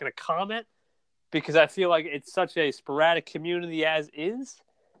community, I'm not going to comment because I feel like it's such a sporadic community as is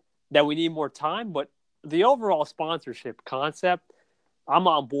that we need more time. But the overall sponsorship concept, I'm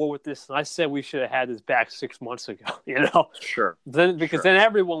on board with this. And I said we should have had this back 6 months ago, Sure. Then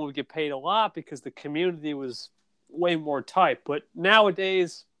everyone would get paid a lot because the community was way more tight. But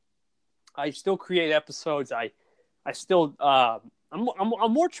nowadays, I still create episodes. I still I'm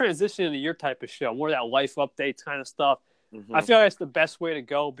more transitioning to your type of show, more of that life updates kind of stuff. Mm-hmm. I feel like that's the best way to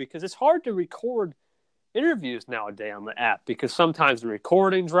go because it's hard to record interviews nowadays on the app because sometimes the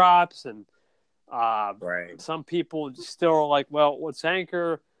recording drops and some people still are like, well, what's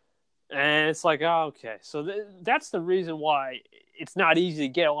Anchor? And it's like, oh, okay. So that's the reason why it's not easy to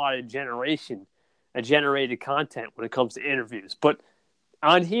get a lot of generated content when it comes to interviews. But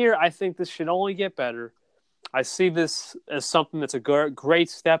on here, I think this should only get better. I see this as something that's a great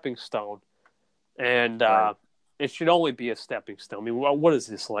stepping stone, and it should only be a stepping stone. I mean, what is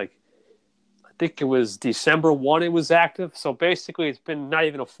this like? I think it was December 1 it was active, so basically it's been not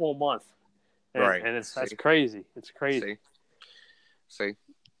even a full month, and that's crazy. It's crazy. See,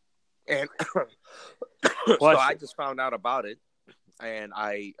 and so I just found out about it, and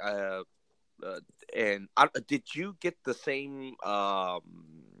did you get the same I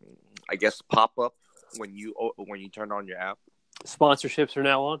guess pop up when you turn on your app? Sponsorships are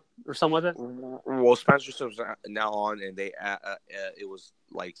now on, or something like that. Well, sponsorships are now on, and they it was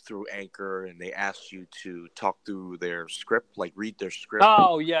like through Anchor, and they asked you to talk through their script, like read their script.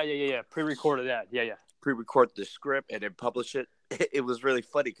 Oh yeah. Pre-recorded that. Yeah. Pre-record the script and then publish it. It was really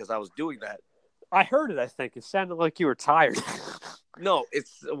funny because I was doing that. I heard it. I think it sounded like you were tired. No, it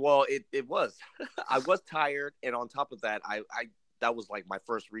was. I was tired, and on top of that, I that was like my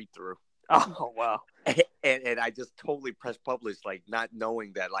first read through. Oh wow! And I just totally pressed publish, like not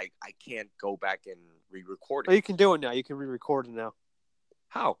knowing that like I can't go back and re-record it. Well, you can do it now. You can re-record it now.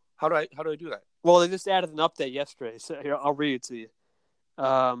 How do I do that? Well, they just added an update yesterday. So here, I'll read it to you.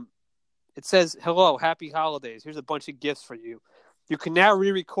 It says, "Hello, happy holidays. Here's a bunch of gifts for you. You can now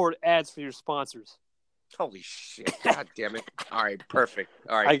re-record ads for your sponsors." Holy shit! God damn it! All right, perfect.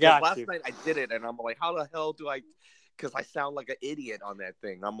 All right, I got last you. night I did it, and I'm like, how the hell do I? Because I sound like an idiot on that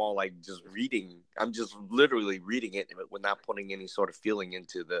thing. I'm all like just reading. I'm just literally reading it without putting any sort of feeling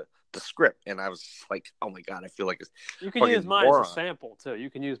into the script. And I was just like, oh my god, I feel like it's. You can use mine as a sample too. You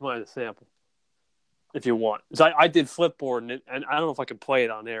can use mine as a sample if you want. So I did Flipboard, and I don't know if I can play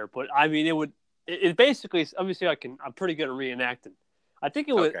it on air, but I mean, it basically, obviously, I'm pretty good at reenacting. I think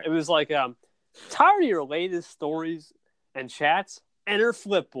it was like tired of your latest stories and chats. Enter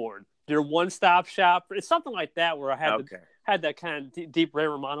Flipboard, your one-stop shop. It's something like that where I had that kind of deep Ray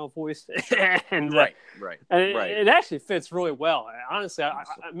Romano voice, and right. It actually fits really well. Honestly, I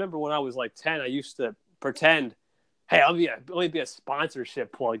remember when I was like 10, I used to pretend, hey, let me be a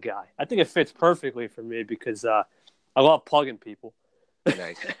sponsorship plug guy. I think it fits perfectly for me because I love plugging people.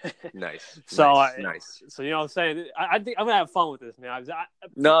 Nice. So nice. So you know what I'm saying? I think I'm gonna have fun with this, man.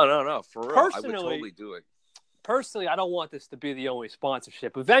 No, for real. Personally, I would totally do it. Personally, I don't want this to be the only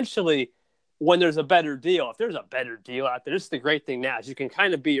sponsorship. Eventually, when there's a better deal, if there's a better deal out there, this is the great thing now is you can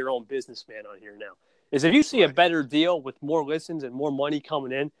kind of be your own businessman on here now. Is if you see a better deal with more listens and more money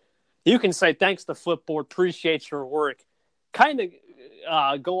coming in, you can say thanks to Flipboard, appreciate your work, kind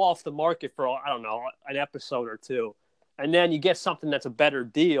of go off the market for I don't know an episode or two. And then you get something that's a better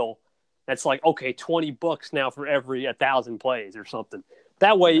deal. That's like, okay, $20 now for every 1,000 plays or something.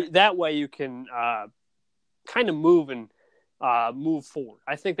 That way you can kind of move forward.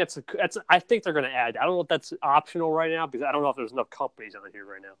 I think I think they're going to add. I don't know if that's optional right now because I don't know if there's enough companies on here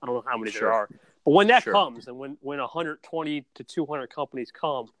right now. I don't know how many there are. But when that comes and when 120 to 200 companies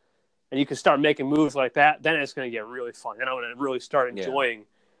come and you can start making moves like that, then it's going to get really fun. Then I'm going to really start enjoying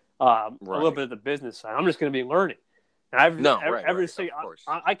a little bit of the business side. I'm just going to be learning. I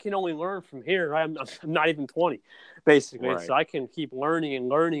can only learn from here. I'm not even 20, basically. So I can keep learning and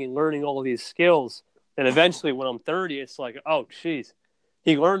learning and learning all of these skills. And eventually, when I'm 30, it's like, oh, geez,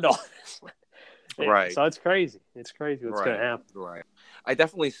 he learned all this. Right. So it's crazy. It's crazy what's going to happen. Right. I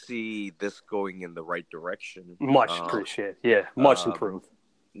definitely see this going in the right direction. Much appreciated. Yeah, much improved.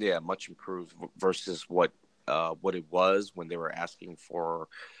 Yeah, much improved versus what it was when they were asking for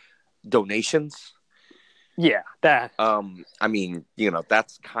donations. Yeah, that. I mean,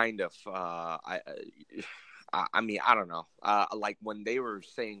 that's kind of. I mean, I don't know. Like when they were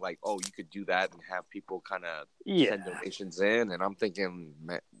saying, like, "Oh, you could do that and have people kind of send donations in," and I'm thinking,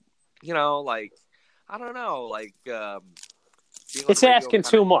 like, I don't know, like. It's asking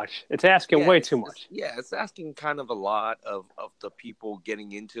too much. It's asking way too much. It's asking kind of a lot of the people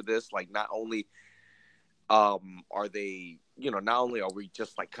getting into this. Like, not only are they, not only are we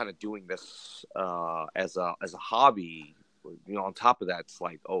just like kind of doing this as a hobby, on top of that, it's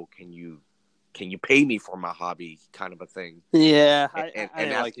like, oh, can you pay me for my hobby kind of a thing? Yeah.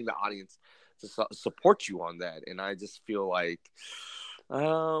 And asking the audience to support you on that. And I just feel like,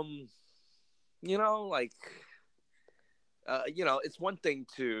 it's one thing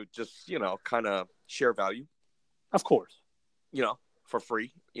to just, kind of share value. Of course. For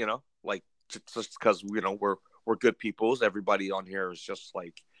free, like just because, we're good peoples. Everybody on here is just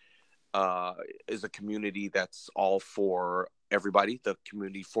like, is a community that's all for everybody, the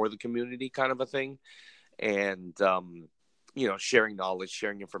community for the community kind of a thing. And, sharing knowledge,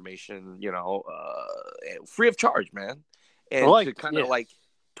 sharing information, free of charge, man. And to kind of like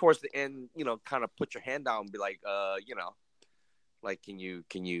towards the end, kind of put your hand down and be like, like, can you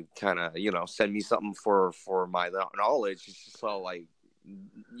kind of, send me something for my knowledge? It's just so like,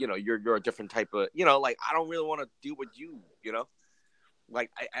 you're a different type of, like, I don't really want to deal with you, like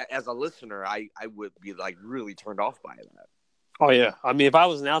as a listener, I would be like really turned off by that. Oh yeah. I mean, if I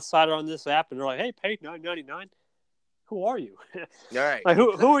was an outsider on this app and they're like, hey, pay $9.99, who are you? All right. Like,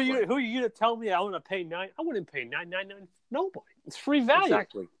 who are you? Who are you to tell me I want to pay $9? I wouldn't pay $9.99. Nobody. It's free value.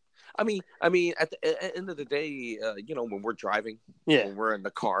 Exactly. I mean, at the end of the day, when we're driving, when we're in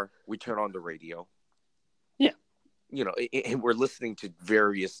the car, we turn on the radio. Yeah. And we're listening to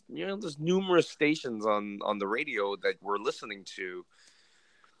various, there's numerous stations on the radio that we're listening to.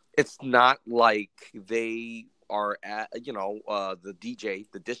 It's not like they are at, the DJ,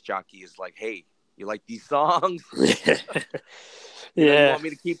 the disc jockey is like, hey, you like these songs? You want me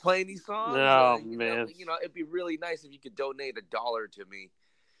to keep playing these songs? No, man. It'd be really nice if you could donate $1 to me.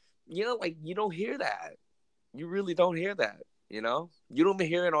 Like, you don't hear that. You really don't hear that, You don't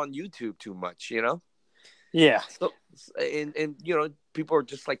hear it on YouTube too much, Yeah. So, and people are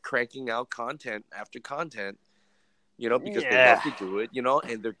just like cranking out content after content, because they Yeah. love to do it,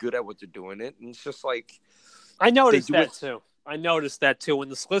 and they're good at what they're doing it. And it's just like, I noticed do that it- too. I noticed that too. When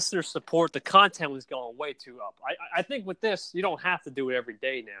the listener support, the content was going way too up. I think with this, you don't have to do it every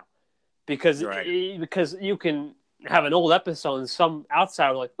day now, because Right. because you can have an old episode and some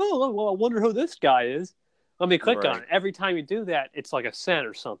outsider like, oh, well, I wonder who this guy is. Let me click on Right. it. Every time you do that, it's like a cent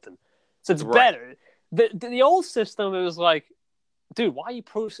or something. So it's Right. better. The old system, it was like, dude, why are you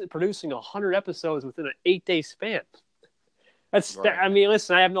producing 100 episodes within an 8-day span? Right. I mean,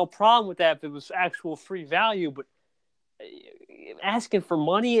 listen, I have no problem with that if it was actual free value, but asking for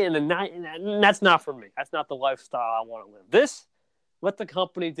money and that's not for me. That's not the lifestyle I want to live. This, let the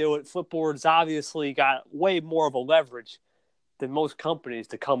company do it. Flipboard's obviously got way more of a leverage than most companies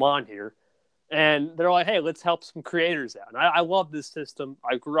to come on here. And they're like, hey, let's help some creators out. And I love this system.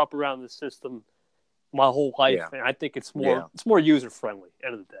 I grew up around this system my whole life, Yeah. and I think it's more user friendly.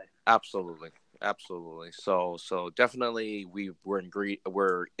 End of the day, Absolutely. So definitely we're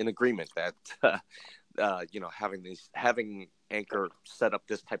in agreement that having Anchor set up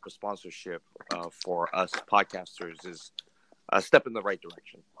this type of sponsorship for us podcasters is a step in the right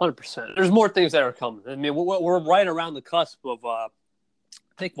direction. 100%. There's more things that are coming. I mean, we're right around the cusp of I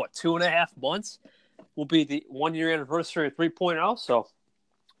think 2.5 months will be the 1-year anniversary of 3.0. So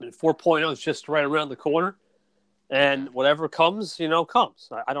 4.0 is just right around the corner. And whatever comes, comes.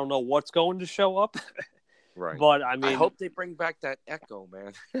 I don't know what's going to show up. Right. But, I mean... I hope they bring back that Echo,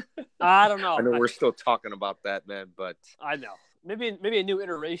 man. I don't know. I know we're still talking about that, man, but... I know. Maybe a new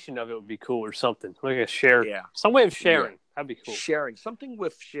iteration of it would be cool or something. Like a share. Yeah. Some way of sharing. Yeah. That'd be cool. Sharing. Something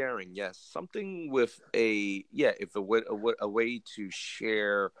with sharing, yes. Something with a way to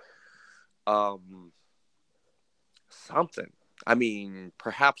share something. I mean,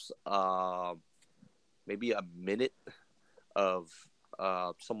 perhaps maybe a minute of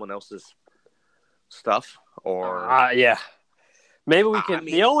someone else's stuff, or yeah, maybe we can.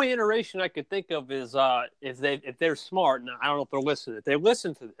 The only iteration I could think of is if they're smart. And I don't know if they're listening. If they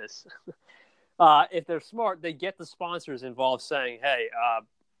listen to this, if they're smart, they get the sponsors involved, saying, "Hey,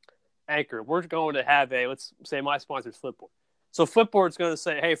 Anchor, we're going to have let's say my sponsor's Flipboard. So Flipboard's going to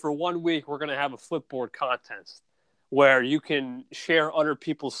say, hey, for 1 week, we're going to have a Flipboard contest where you can share other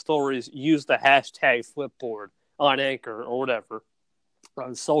people's stories, use the hashtag Flipboard on Anchor or whatever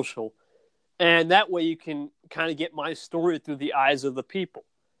on social. And that way you can kind of get my story through the eyes of the people.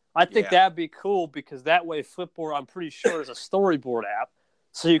 I think that'd be cool because that way Flipboard, I'm pretty sure, is a storyboard app.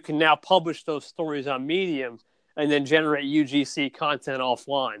 So you can now publish those stories on Medium and then generate UGC content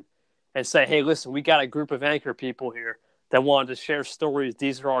offline and say, hey, listen, we got a group of Anchor people here that wanted to share stories.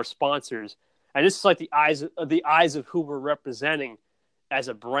 These are our sponsors. And this is like the eyes of who we're representing as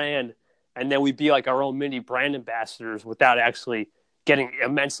a brand. And then we'd be like our own mini brand ambassadors without actually getting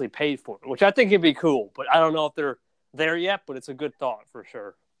immensely paid for it, which I think would be cool. But I don't know if they're there yet, but it's a good thought for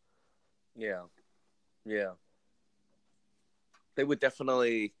sure. Yeah. They would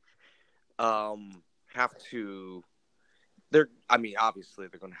definitely have to. Obviously,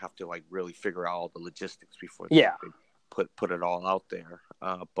 they're going to have to really figure out all the logistics before they put it all out there.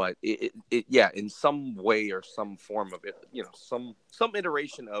 But it in some way or some form of it, some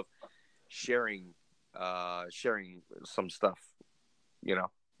iteration of sharing some stuff,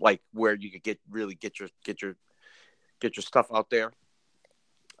 like where you could get your stuff out there,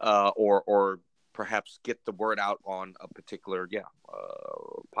 or perhaps get the word out on a particular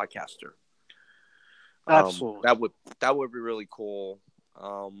podcaster. Absolutely. That would be really cool.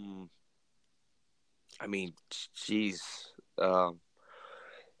 Geez. But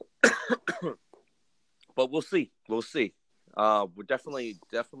we'll see. We're definitely.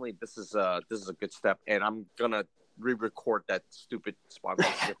 This is a good step, and I'm gonna re-record that stupid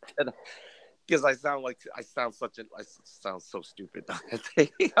sponsorship because I sound so stupid. I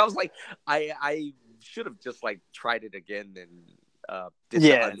was like, I should have just tried it again and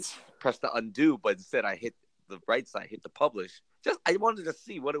press the undo, but instead I hit the right side, hit the publish. I wanted to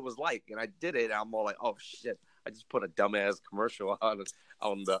see what it was like, and I did it. And I'm all like, oh shit! I just put a dumbass commercial on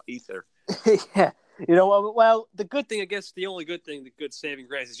the ether. Yeah, well, the good thing, I guess, the only good thing, the good saving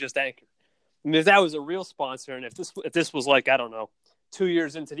grace is just Anchor. I mean, if that was a real sponsor, and if this was I don't know, 2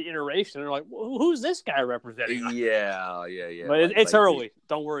 years into the iteration, they're like, well, who's this guy representing? Yeah. But it's early.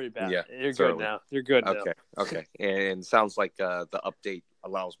 Don't worry about it. You're good early. now. You're good now. Okay. And sounds like the update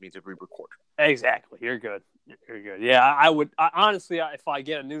allows me to re-record. Exactly. You're good. Yeah, I would. Honestly, if I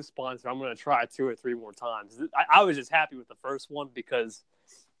get a new sponsor, I'm going to try 2 or 3 more times. I was just happy with the first one because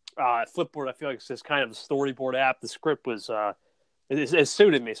Flipboard, I feel like it's just kind of a storyboard app. The script was it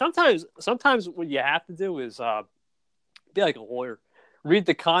suited me. Sometimes what you have to do is be like a lawyer, read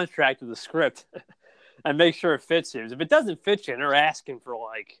the contract of the script, and make sure it fits you. If it doesn't fit you and they're asking for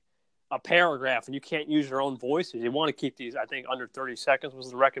like a paragraph and you can't use your own voices, you want to keep these, I think, under 30 seconds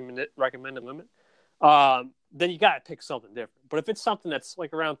was the recommended limit. Then you got to pick something different. But if it's something that's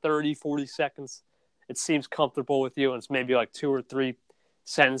like around 30, 40 seconds, it seems comfortable with you, and it's maybe like 2 or 3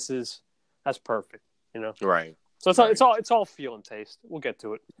 sentences, that's perfect, you know? Right. So it's all feel and taste. We'll get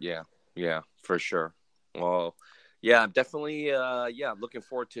to it. Yeah, for sure. Well, yeah, I'm definitely looking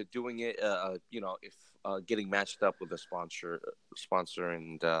forward to doing it. If getting matched up with a sponsor,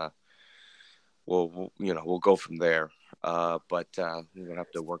 and we'll go from there. But we're gonna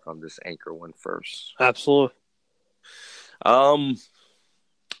have to work on this Anchor one first. Absolutely. Well,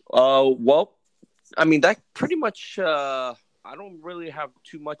 I mean that pretty much. I don't really have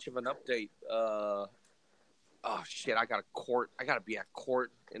too much of an update. Oh shit! I gotta be at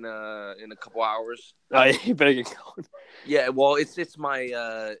court in a couple hours. Oh, yeah, you better get going. Yeah, well, it's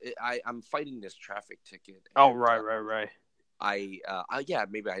my I'm fighting this traffic ticket. Oh, right.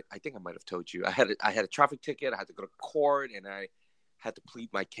 Maybe I think I might have told you I had a traffic ticket. I had to go to court and I had to plead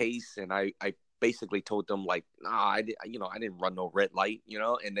my case, and I basically told them like, I didn't run no red light,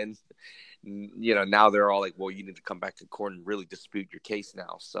 and then now they're all like, well, you need to come back to court and really dispute your case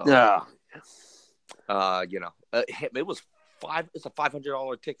now. So yeah. It was it's a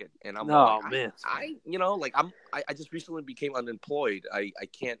 $500 ticket, and I'm man, I just recently became unemployed. I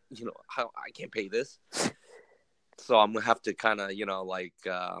can't I can't pay this, so I'm gonna have to kind of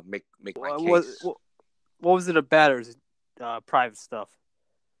make my case. What was it about? Or is it private stuff?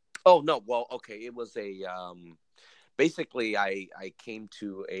 Oh no, well, okay, it was a basically I came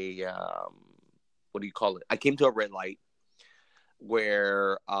to a what do you call it? I came to a red light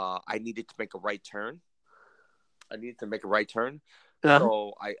where I needed to make a right turn. Uh-huh.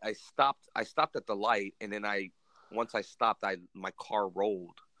 So I stopped. I stopped at the light, and then once I stopped, my car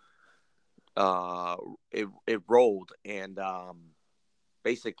rolled. It rolled, and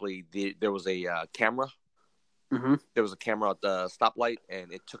basically there was a camera. Mm-hmm. There was a camera at the stoplight,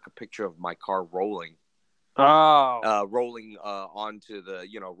 and it took a picture of my car rolling. Oh. Rolling onto the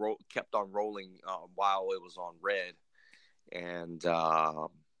kept on rolling while it was on red, and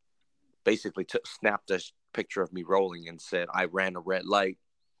basically snapped a picture of me rolling and said I ran a red light.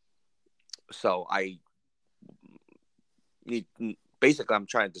 So basically I'm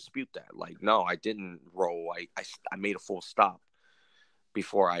trying to dispute that. Like, no, I didn't roll. I made a full stop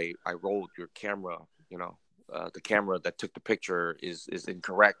before I rolled your camera. The camera that took the picture is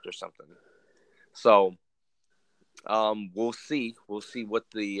incorrect or something. So we'll see what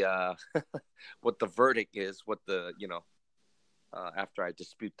the what the verdict is, what the after I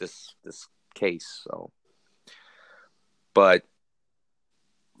dispute this case. So, but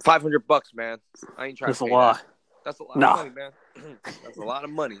 $500, man, I ain't trying That's to pay a lot. that. That's a lot of money, man. That's a lot of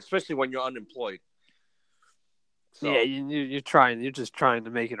money, especially when you're unemployed. So, yeah, you're just trying to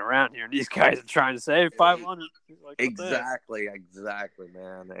make it around here. These guys are trying to say 500. Like, exactly,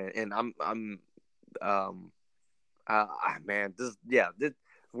 man. And I'm man, this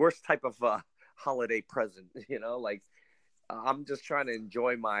worst type of holiday present. I'm just trying to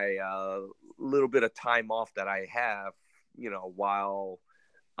enjoy my little bit of time off that I have, while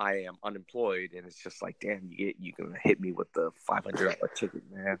I am unemployed, and it's just like, damn, you're gonna hit me with the $500 ticket,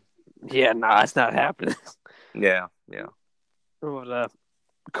 man. Yeah, no, it's not happening. Yeah. But,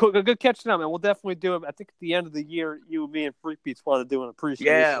 cool, good catching up, man. We'll definitely do it. I think at the end of the year, you and me and Freak Beats want to do an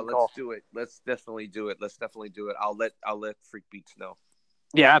appreciation call. Let's do it. Let's definitely do it. I'll let Freak Beats know.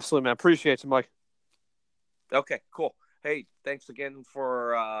 Yeah, absolutely, man. Appreciate you, Mike. Okay, cool. Hey, thanks again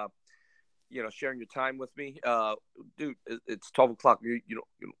for sharing your time with me. Dude, it's 12:00.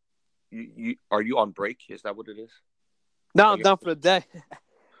 You are you on break? Is that what it is? No, I'm done for the day.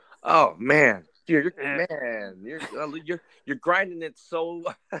 Oh man, you're grinding it so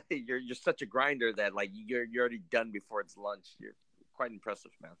you're such a grinder that like you're already done before it's lunch. You're quite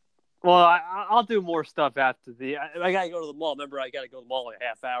impressive, man. Well, I'll do more stuff after I gotta go to the mall. Remember, I gotta go to the mall a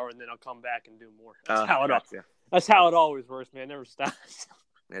half hour, and then I'll come back and do more. That's how it always works, man. It never stops.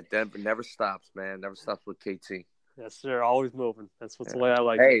 It never stops, man. Never stops with KT. Yes, sir. Always moving. That's the way I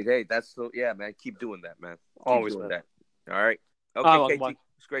like it. Hey, that's man. Keep doing that, man. Always doing that. All right. Okay, KT.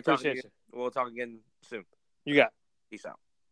 It's great talking to you. Appreciate We'll talk again soon. You got it. Peace out.